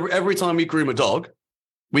 So for every time we groom a dog,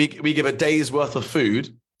 we give a day's worth of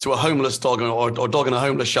food to a homeless dog or dog in a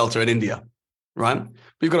homeless shelter in India, right?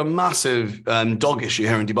 We've got a massive dog issue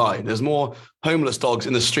here in Dubai. There's more homeless dogs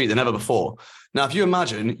in the street than ever before. Now, if you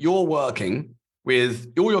imagine you're working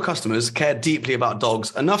with all your customers care deeply about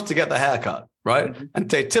dogs enough to get their hair cut, right? Mm-hmm. And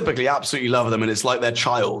they typically absolutely love them, and it's like their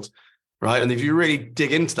child, right? And if you really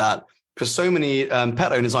dig into that, for so many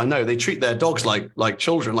pet owners I know, they treat their dogs like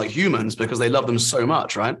children, like humans, because they love them so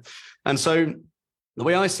much, right? And so the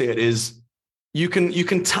way I see it is you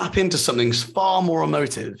can tap into something far more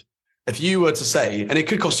emotive. If you were to say, and it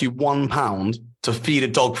could cost you £1 to feed a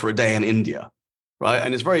dog for a day in India, right?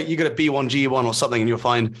 And you get a B1, G1 or something, and you'll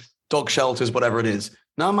find dog shelters, whatever it is.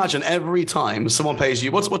 Now imagine every time someone pays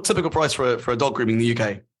you, what's typical price for a dog grooming in the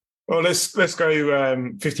UK? Well, let's go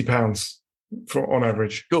 £50 on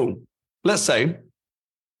average. Cool. Let's say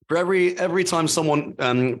for every time someone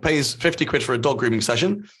pays 50 quid for a dog grooming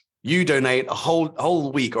session, you donate a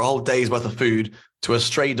whole week or a whole day's worth of food to a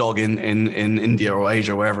stray dog in India or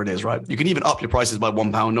Asia, wherever it is, right? You can even up your prices by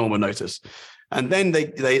 £1, no one will notice. And then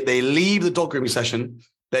they leave the dog grooming session,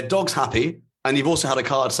 their dog's happy, and you've also had a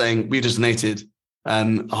card saying, we just donated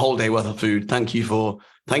a whole day worth of food. Thank you for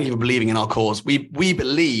believing in our cause. We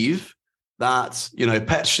believe that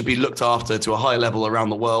pets should be looked after to a high level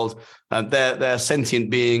around the world. They're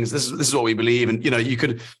sentient beings. This is what we believe, and you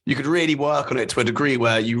could really work on it to a degree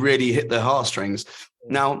where you really hit their heartstrings.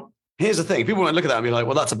 Now, here's the thing: people might look at that and be like,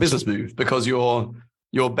 "Well, that's a business move," because you're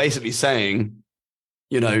basically saying,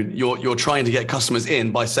 you're trying to get customers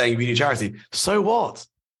in by saying we do charity. So what?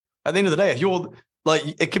 At the end of the day, if you're like,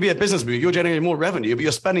 it could be a business move. You're generating more revenue, but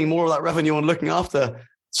you're spending more of that revenue on looking after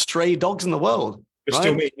stray dogs in the world. You're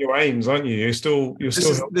still meeting your aims, aren't you? This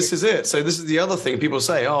is it. So this is the other thing. People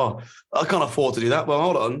say, "Oh, I can't afford to do that." Well,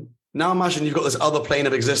 hold on. Now imagine you've got this other plane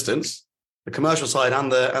of existence, the commercial side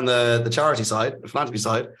and the charity side, the philanthropy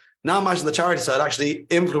side. Now imagine the charity side actually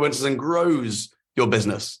influences and grows your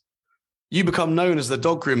business. You become known as the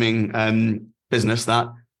dog grooming business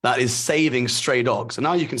that is saving stray dogs. And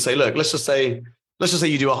now you can say, look, let's just say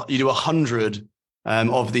you do 100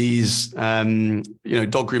 of these,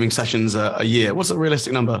 dog grooming sessions a year. What's a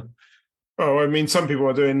realistic number? Oh, I mean, some people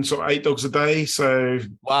are doing sort of 8 dogs a day. So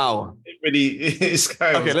wow, it really is.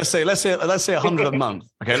 Okay, let's say 100 a month.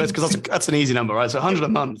 Okay, because that's an easy number, right? So 100 a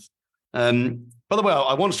month. By the way,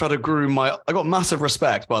 I once tried to groom I got massive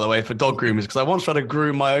respect, by the way, for dog groomers, because I once tried to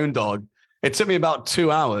groom my own dog. It took me about 2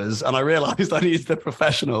 hours, and I realized I needed a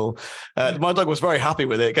professional. My dog was very happy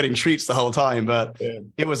with it, getting treats the whole time, but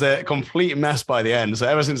It was a complete mess by the end. So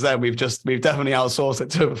ever since then, we've definitely outsourced it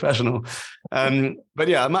to a professional. But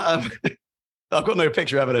yeah, I've got no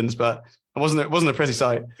picture evidence, but it wasn't a pretty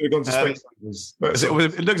sight. It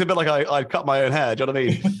looked a bit like I cut my own hair. Do you know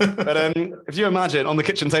what I mean? But if you imagine on the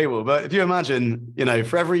kitchen table, for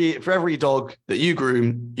every dog that you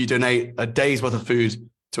groom, you donate a day's worth of food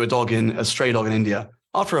to a stray dog in India.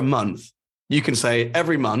 After a month, you can say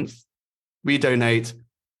every month we donate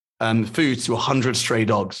food to 100 stray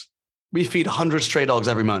dogs. We feed 100 stray dogs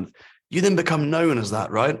every month. You then become known as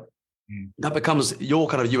that, right? That becomes your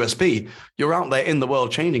kind of USP. You're out there in the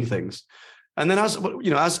world changing things. And then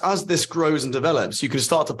as this grows and develops, you can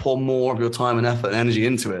start to pour more of your time and effort and energy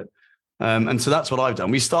into it. And so that's what I've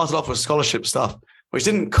done. We started off with scholarship stuff, which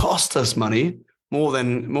didn't cost us money more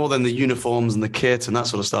than the uniforms and the kit and that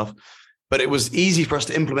sort of stuff. But it was easy for us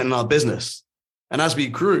to implement in our business. And as we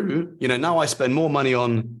grew, now I spend more money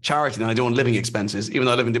on charity than I do on living expenses, even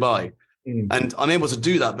though I live in Dubai. And I'm able to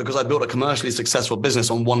do that because I built a commercially successful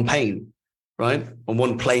business on one plane, right? On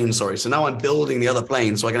one plane, sorry. So now I'm building the other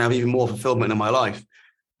plane so I can have even more fulfillment in my life.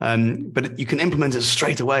 But you can implement it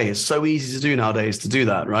straight away. It's so easy to do nowadays to do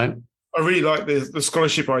that, right? I really like the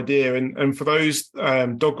scholarship idea, and for those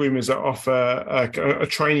dog groomers that offer a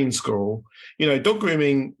training school, dog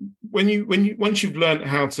grooming. Once you've learned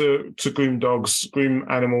how to groom dogs, groom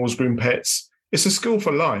animals, groom pets, it's a skill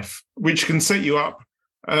for life, which can set you up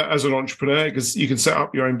as an entrepreneur, because you can set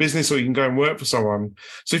up your own business or you can go and work for someone.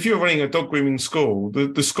 So if you're running a dog grooming school,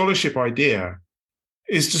 the scholarship idea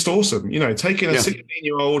is just awesome. Taking a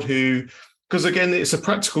 16-year-old who. Because again, it's a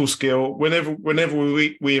practical skill. Whenever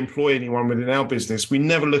we employ anyone within our business, we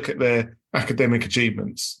never look at their academic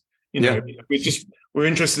achievements. We're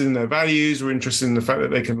interested in their values. We're interested in the fact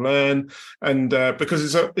that they can learn, and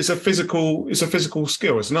because it's a physical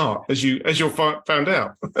skill. It's an art, as you found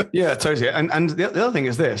out. Yeah, totally. And the other thing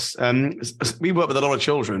is this: we work with a lot of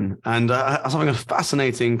children, and I was having a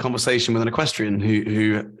fascinating conversation with an equestrian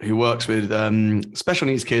who works with special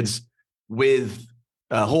needs kids with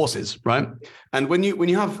horses, right? And when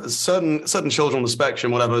you have certain children on the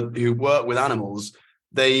spectrum, whatever, who work with animals,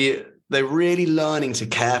 they're really learning to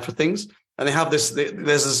care for things, and there's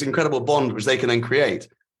this incredible bond which they can then create.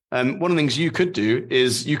 One of the things you could do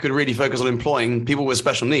is you could really focus on employing people with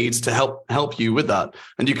special needs to help you with that,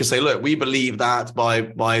 and you could say, look, we believe that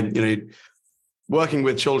by working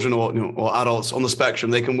with children or adults on the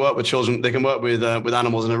spectrum, they can work with children, they can work with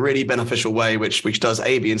animals in a really beneficial way, which does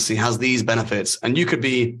A, B, and C, has these benefits. And you could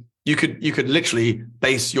literally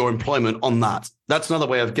base your employment on that. That's another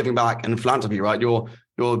way of giving back and philanthropy, right?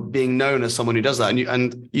 You're being known as someone who does that.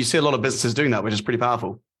 And you see a lot of businesses doing that, which is pretty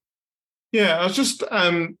powerful. Yeah, I was just,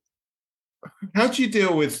 how do you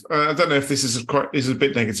deal with, I don't know if this is a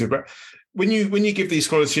bit negative, but when you give these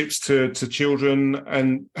scholarships to children,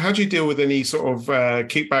 and how do you deal with any sort of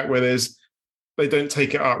kickback where they don't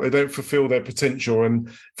take it up, they don't fulfill their potential, and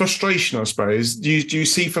frustration, I suppose? Do you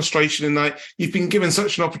see frustration in that you've been given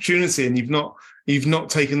such an opportunity and you've not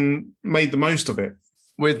made the most of it?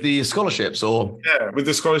 With the scholarships, or with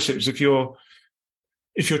the scholarships, if you're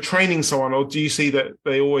training someone, or do you see that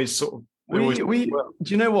they always sort of do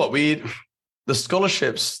you know what, the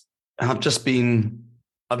scholarships have just been,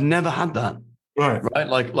 I've never had that. Right.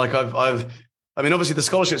 Like I mean, obviously the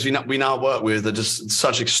scholarships we now work with are just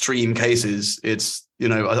such extreme cases. It's,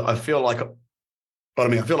 I feel like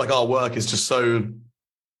our work is just so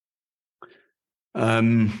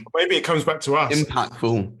maybe it comes back to us,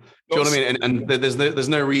 impactful. Do you know what I mean? And there's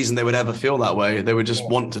no reason they would ever feel that way. They would just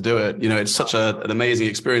want to do it. It's such an amazing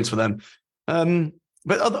experience for them.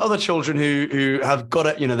 But other children who have got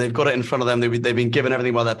it, they've got it in front of them. They've been given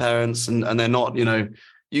everything by their parents, and they're not,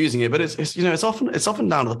 using it. But it's often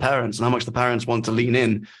down to the parents and how much the parents want to lean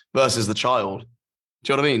in versus the child.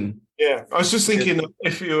 Do you know what I mean? Yeah, I was just thinking,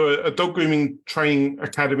 if you're a dog grooming training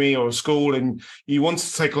academy or a school and you want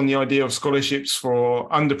to take on the idea of scholarships for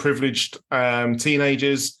underprivileged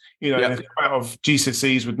teenagers, they're out of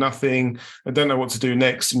GCSEs with nothing and don't know what to do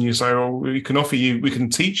next, and you say, "Oh, we can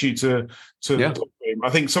teach you to dog groom." I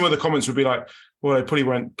think some of the comments would be like, "Well, they probably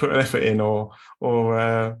won't put an effort in," or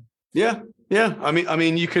Yeah. I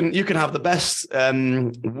mean, you can have the best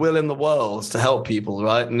will in the world to help people,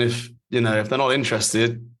 right? And if they're not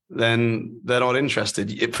interested, then they're not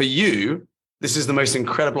interested. For you, this is the most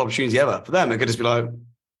incredible opportunity ever. For them, it could just be like,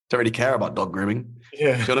 don't really care about dog grooming.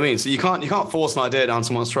 Yeah. Do you know what I mean? So you can't force an idea down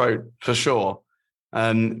someone's throat, for sure.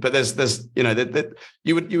 But there's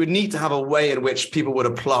you would need to have a way in which people would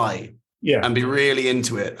apply and be really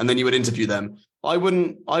into it, and then you would interview them. I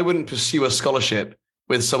wouldn't pursue a scholarship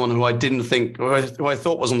with someone who I didn't think, who I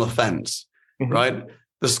thought was on the fence, right?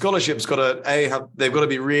 The scholarship's got to they've got to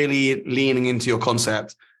be really leaning into your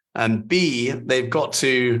concept, and B, they've got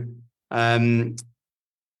to kind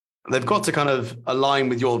of align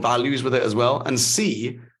with your values with it as well. And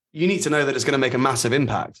C, you need to know that it's going to make a massive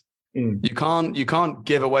impact. You can't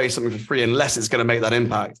give away something for free unless it's going to make that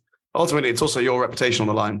impact. Ultimately, it's also your reputation on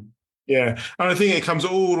the line. Yeah. And I think it comes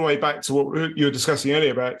all the way back to what you were discussing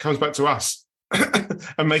earlier about. It comes back to us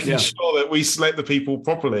and making sure that we select the people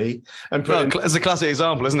properly. And it's a classic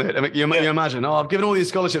example, isn't it? I mean, you imagine, I've given all these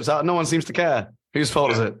scholarships out, no one seems to care. Whose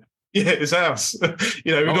fault is it? Yeah, it's ours.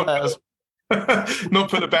 We've not not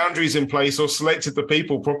put the boundaries in place or selected the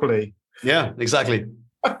people properly. Yeah, exactly.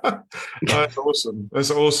 That's awesome.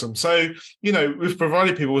 That's awesome. So, we've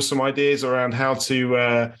provided people with some ideas around how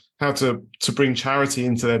to bring charity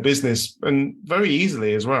into their business, and very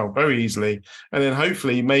easily as well, very easily. And then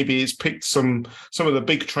hopefully maybe it's picked some of the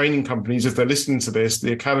big training companies, if they're listening to this,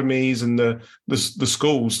 the academies and the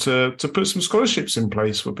schools, to put some scholarships in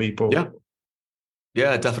place for people.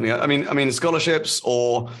 Yeah, definitely. I mean scholarships,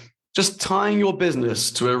 or just tying your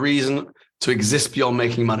business to a reason to exist beyond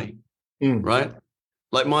making money, right?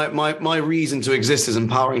 Like my reason to exist is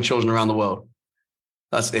empowering children around the world.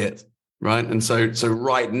 That's it, right? And so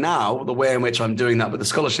right now, the way in which I'm doing that with the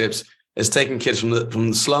scholarships is taking kids from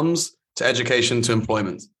the slums to education to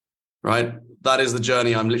employment, right? That is the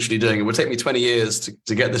journey I'm literally doing. It would take me 20 years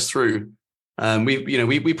to get this through.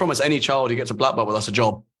 We promise any child who gets a black belt with us a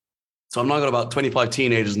job. So I've now got about 25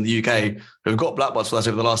 teenagers in the UK who've got black belts with us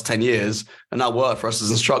over the last 10 years and now work for us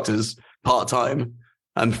as instructors part-time.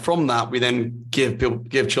 And from that, we then give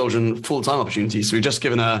children full-time opportunities. So we've just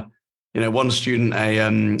given one student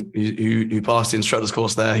who passed the instructor's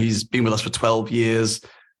course there. He's been with us for 12 years.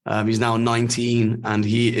 He's now 19, and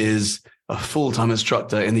he is a full-time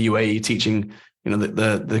instructor in the UAE, teaching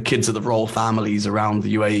the kids of the royal families around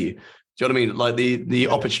the UAE. Do you know what I mean? Like the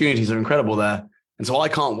opportunities are incredible there. And so I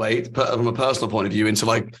can't wait, from a personal point of view,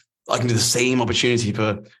 until I can do the same opportunity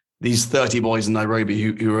for these 30 boys in Nairobi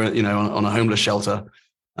who are on a homeless shelter.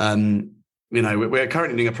 We're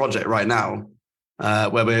currently doing a project right now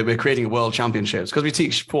where we're creating a world championships, because we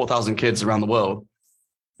teach 4,000 kids around the world.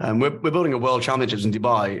 We're building a world championships in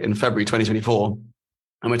Dubai in February 2024,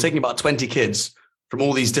 and we're taking about 20 kids from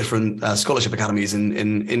all these different scholarship academies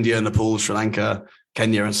in India, Nepal, Sri Lanka,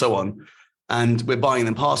 Kenya, and so on. And we're buying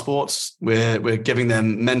them passports. We're giving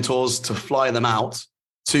them mentors to fly them out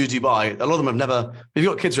to Dubai. A lot of them we've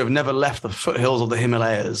got kids who have never left the foothills of the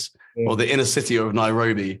Himalayas or the inner city of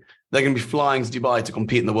Nairobi. They're going to be flying to Dubai to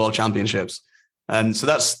compete in the world championships. And so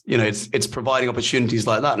that's, it's providing opportunities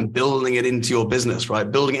like that and building it into your business, right?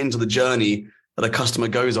 Building it into the journey that a customer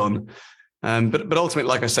goes on. But ultimately,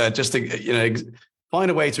 like I said, just to,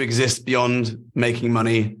 find a way to exist beyond making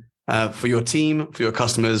money for your team, for your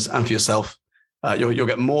customers, and for yourself. You'll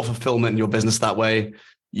get more fulfillment in your business that way.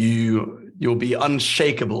 You'll be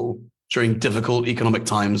unshakable during difficult economic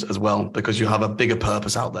times as well, because you have a bigger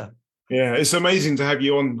purpose out there. Yeah, it's amazing to have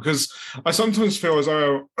you on, because I sometimes feel as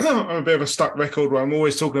though I'm a bit of a stuck record where I'm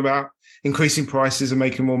always talking about increasing prices and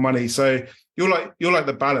making more money. So you're like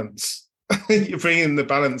the balance. You're bringing the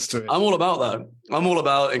balance to it. I'm all about that. I'm all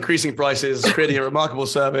about increasing prices, creating a remarkable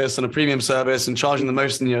service and a premium service, and charging the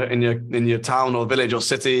most in your town or village or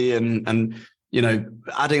city, and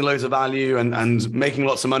adding loads of value and making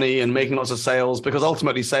lots of money and making lots of sales, because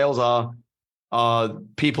ultimately sales are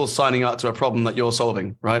people signing up to a problem that you're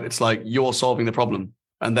solving, right? It's like you're solving the problem,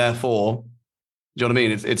 and therefore, do you know what I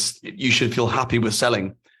mean? It's you should feel happy with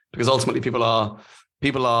selling, because ultimately people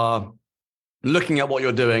are looking at what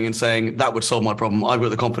you're doing and saying that would solve my problem. I've got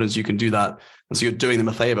the confidence you can do that, and so you're doing them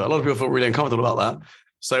a favor. A lot of people feel really uncomfortable about that.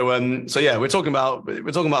 So yeah, we're talking about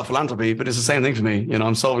philanthropy, but it's the same thing for me.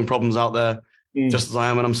 I'm solving problems out there just as I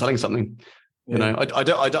am when I'm selling something. Yeah. I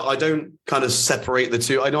don't kind of separate the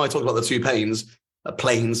two. I know I talk about the two planes,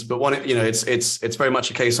 but one, it's very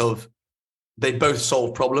much a case of they both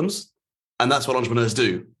solve problems, and that's what entrepreneurs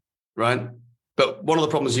do, right? But one of the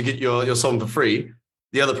problems you're solving for free,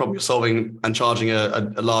 the other problem you're solving and charging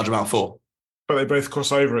a large amount for. But they both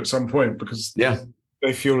cross over at some point, because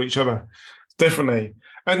they fuel each other. Definitely.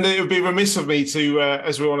 And it would be remiss of me to,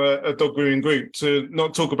 as we're on a dog grooming group, to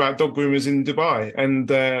not talk about dog groomers in Dubai and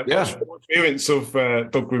what's your experience of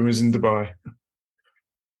dog groomers in Dubai.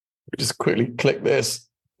 Just quickly click this.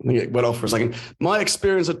 I think it went off for a second. My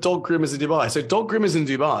experience of dog groomers in Dubai. So dog groomers in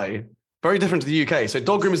Dubai, very different to the UK. So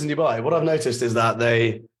dog groomers in Dubai, what I've noticed is that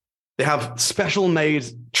they have special made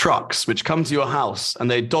trucks which come to your house and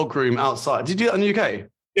they dog groom outside. Did you do that in the UK?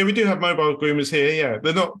 Yeah, we do have mobile groomers here. Yeah,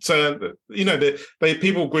 they're not. They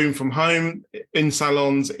people groom from home, in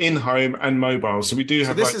salons, in home, and mobile. So we do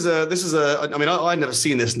have. So this is a. I mean, I'd never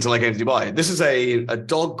seen this until I came to Dubai. This is a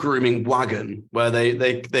dog grooming wagon where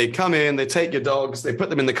they come in, they take your dogs, they put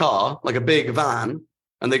them in the car like a big van,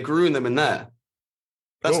 and they groom them in there.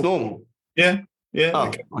 That's normal. Yeah. Yeah.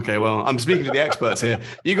 Oh, okay. Well, I'm speaking to the experts here.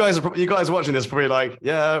 You guys watching this probably like,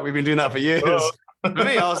 yeah, we've been doing that for years. For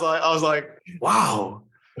me, I was like, wow.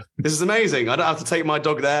 This is amazing. I don't have to take my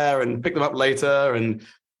dog there and pick them up later. And,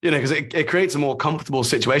 because it creates a more comfortable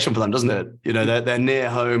situation for them, doesn't it? They're near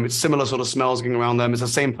home. It's similar sort of smells going around them. It's the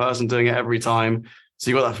same person doing it every time. So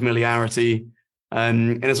you've got that familiarity.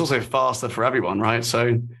 and it's also faster for everyone, right?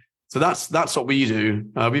 So that's what we do.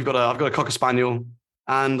 I've got a Cocker Spaniel,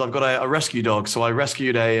 and I've got a rescue dog. So I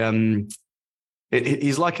rescued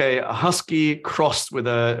he's like a husky crossed with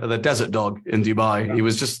a desert dog in Dubai. He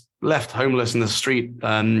was just left homeless in the street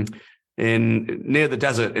in near the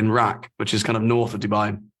desert in Rak, which is kind of north of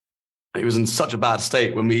Dubai. He was in such a bad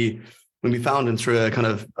state when we found him through a kind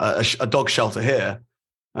of a dog shelter here.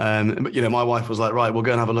 But my wife was like, right, we'll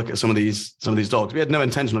go and have a look at some of these dogs. We had no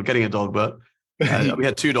intention of getting a dog, but we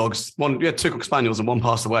had two dogs. We had two Cocker Spaniels, and one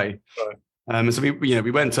passed away. Right. So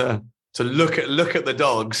we went to look at the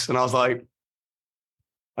dogs, and I was like,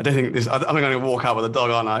 I don't think I'm going to walk out with a dog,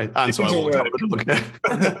 aren't I? And so I walked out with a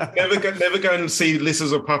dog. never go and see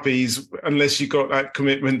litters or puppies unless you got that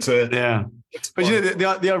commitment to. Yeah. But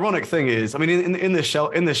the ironic thing is, I mean, in the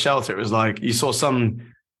shelter, it was like you saw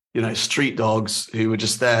some, street dogs who were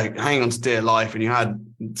just there hanging on to dear life, and you had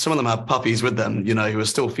some of them had puppies with them, who were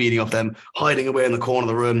still feeding off them, hiding away in the corner of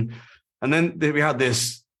the room. And then we had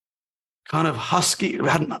this kind of husky who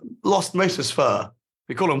hadn't lost most of his fur.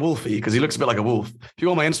 We call him Wolfie because he looks a bit like a wolf. If you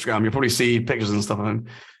go on my Instagram, you'll probably see pictures and stuff of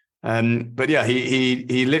him. But yeah,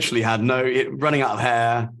 he literally had running out of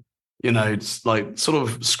hair, it's like sort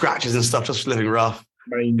of scratches and stuff, just living rough.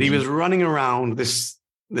 Amazing. He was running around this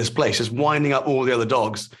place, just winding up all the other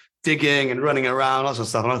dogs, digging and running around, that sort of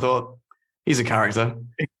stuff. And I thought, he's a character.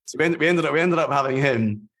 So we ended up having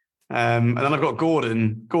him. And then I've got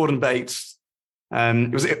Gordon Bates.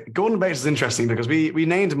 Gordon Bates is interesting because we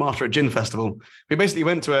named him after a gin festival. We basically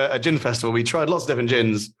went to a gin festival. We tried lots of different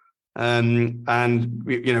gins, and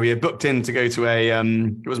we had booked in to go to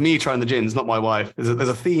it was me trying the gins, not my wife. There's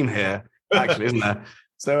a theme here, actually, isn't there?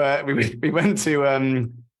 So we went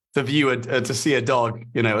to see a dog.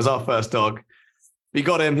 It was our first dog. We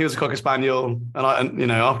got him. He was a Cocker Spaniel,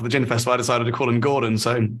 and after the gin festival, I decided to call him Gordon,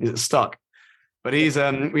 so it stuck. But he's,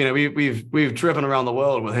 we've driven around the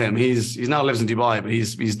world with him. He's now lives in Dubai, but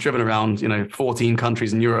he's driven around, 14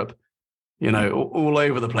 countries in Europe, all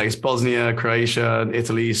over the place: Bosnia, Croatia,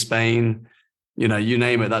 Italy, Spain, you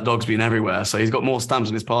name it. That dog's been everywhere. So he's got more stamps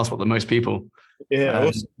on his passport than most people. Yeah,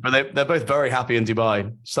 awesome. But they're both very happy in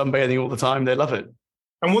Dubai. Sunbathing all the time. They love it.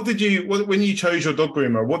 And when you chose your dog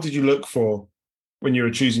groomer, what did you look for when you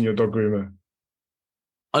were choosing your dog groomer?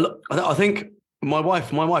 I think. My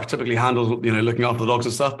wife typically handles, looking after the dogs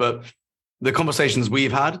and stuff, but the conversations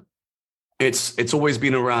we've had, it's always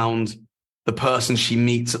been around the person she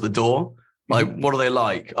meets at the door. Like, what are they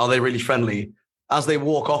like? Are they really friendly? As they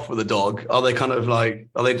walk off with the dog, are they kind of like,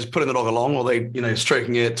 are they just putting the dog along, or are they,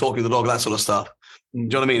 stroking it, talking to the dog, that sort of stuff? Do you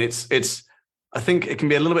know what I mean? I think it can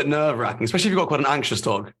be a little bit nerve-wracking, especially if you've got quite an anxious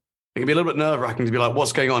dog. It can be a little bit nerve-wracking to be like,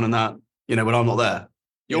 what's going on in that, when I'm not there.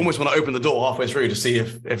 You almost want to open the door halfway through to see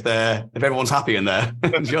if everyone's happy in there.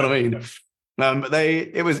 Do you know what I mean? But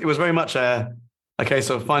it was very much a case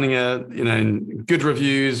of finding good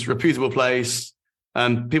reviews, reputable place,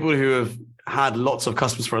 people who have had lots of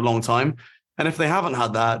customers for a long time. And if they haven't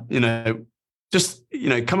had that, just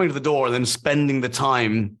coming to the door and then spending the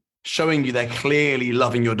time showing you they're clearly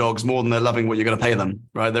loving your dogs more than they're loving what you're going to pay them.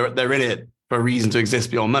 Right? They're in it for a reason to exist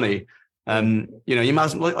beyond money. You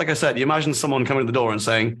imagine, like I said, you imagine someone coming to the door and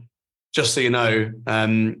saying, just so you know,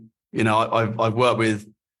 I've worked with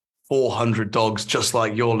 400 dogs just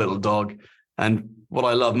like your little dog. And what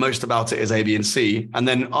I love most about it is A, B, and C. And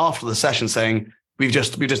then after the session saying, we've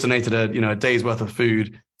just donated a day's worth of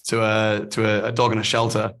food to a dog in a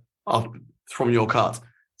shelter from your cut.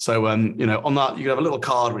 So, on that, you can have a little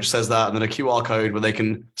card which says that, and then a QR code where they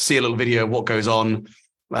can see a little video of what goes on.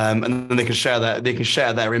 And then they can share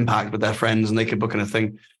their impact with their friends, and they can book in a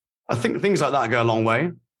thing. I think things like that go a long way.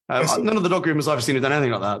 None of the dog groomers I've seen have done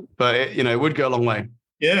anything like that, but it would go a long way.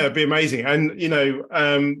 Yeah, it'd be amazing. And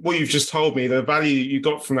what you've just told me, the value you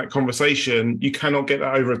got from that conversation, you cannot get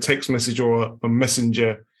that over a text message or a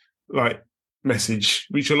messenger message,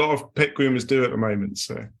 which a lot of pet groomers do at the moment.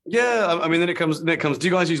 So yeah, I mean, then it comes. Do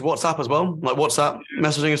you guys use WhatsApp as well, like WhatsApp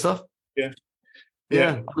messaging and stuff?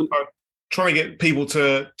 Yeah. Trying to get people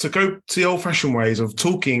to go to the old-fashioned ways of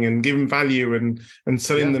talking and giving value and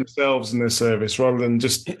selling themselves and their service rather than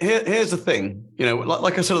just... Here's the thing,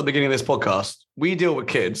 like I said at the beginning of this podcast, we deal with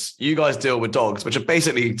kids, you guys deal with dogs, which are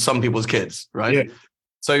basically some people's kids, right? Yeah.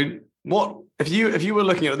 So what if you were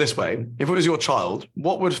looking at it this way, if it was your child,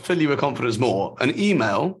 what would fill you with confidence more? An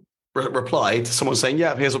email reply to someone saying,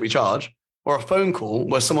 yeah, here's what we charge, or a phone call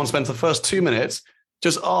where someone spends the first 2 minutes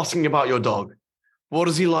just asking about your dog? What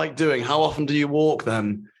does he like doing? How often do you walk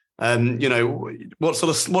them? What sort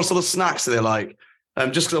of snacks do they like?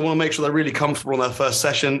 Just because I want to make sure they're really comfortable on their first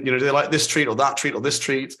session. Do they like this treat or that treat or this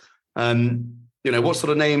treat? what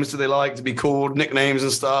sort of names do they like to be called, nicknames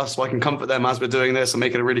and stuff, so I can comfort them as we're doing this and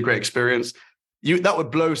make it a really great experience. That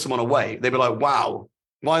would blow someone away. They'd be like, wow,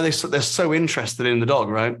 why are they're so interested in the dog,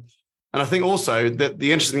 right? And I think also that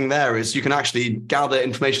the interesting thing there is you can actually gather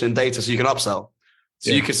information and data so you can upsell.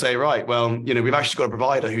 So you could say, right, well, we've actually got a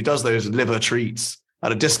provider who does those liver treats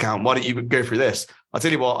at a discount. Why don't you go through this? I'll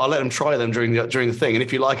tell you what, I'll let them try them during the thing. And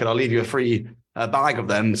if you like it, I'll leave you a free bag of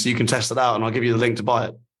them so you can test it out and I'll give you the link to buy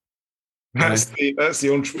it. That's the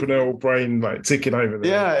entrepreneurial brain like ticking over there.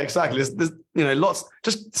 Yeah, exactly. There's lots.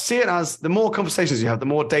 Just see it as the more conversations you have, the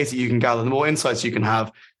more data you can gather, the more insights you can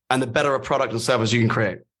have, and the better a product and service you can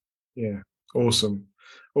create. Yeah, awesome.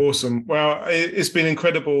 Well, it's been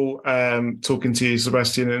incredible talking to you,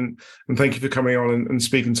 Sebastian, and thank you for coming on and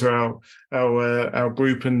speaking to our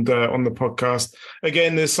group and on the podcast.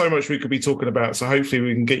 Again, there's so much we could be talking about, so hopefully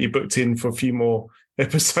we can get you booked in for a few more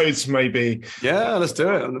episodes, maybe. Yeah, let's do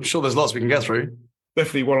it. I'm sure there's lots we can get through.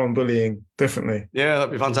 Definitely one on bullying. Definitely. Yeah,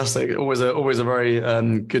 that'd be fantastic. Always a very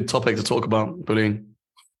good topic to talk about, bullying.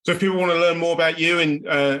 So if people want to learn more about you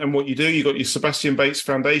and what you do, you got your Sebastian Bates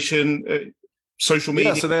Foundation. Social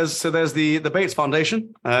media. Yeah, so there's the Bates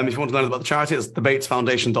Foundation. If you want to learn about the charity, it's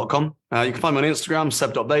thebatesfoundation.com. You can find me on Instagram,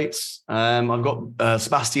 seb.bates. I've got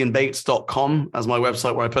sebastianbates.com as my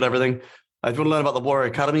website where I put everything. If you want to learn about the Warrior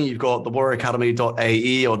Academy, you've got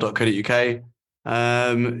thewarrioracademy.ae or .co.uk.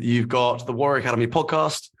 You've got the Warrior Academy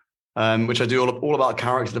podcast, which I do all about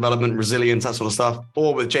character development, resilience, that sort of stuff.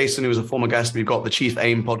 Or with Jason, who was a former guest, we've got the Chief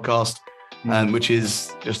Aim podcast, which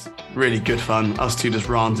is just really good fun. Us two just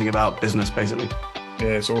ranting about business, basically.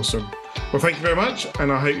 Yeah, it's awesome. Well, thank you very much,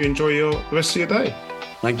 and I hope you enjoy the rest of your day.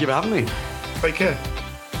 Thank you for having me. Take care.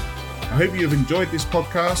 I hope you've enjoyed this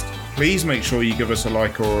podcast. Please make sure you give us a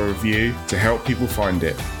like or a review to help people find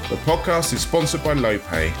it. The podcast is sponsored by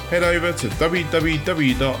LowPay. Head over to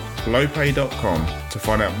www.lowpay.com to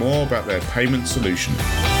find out more about their payment solution.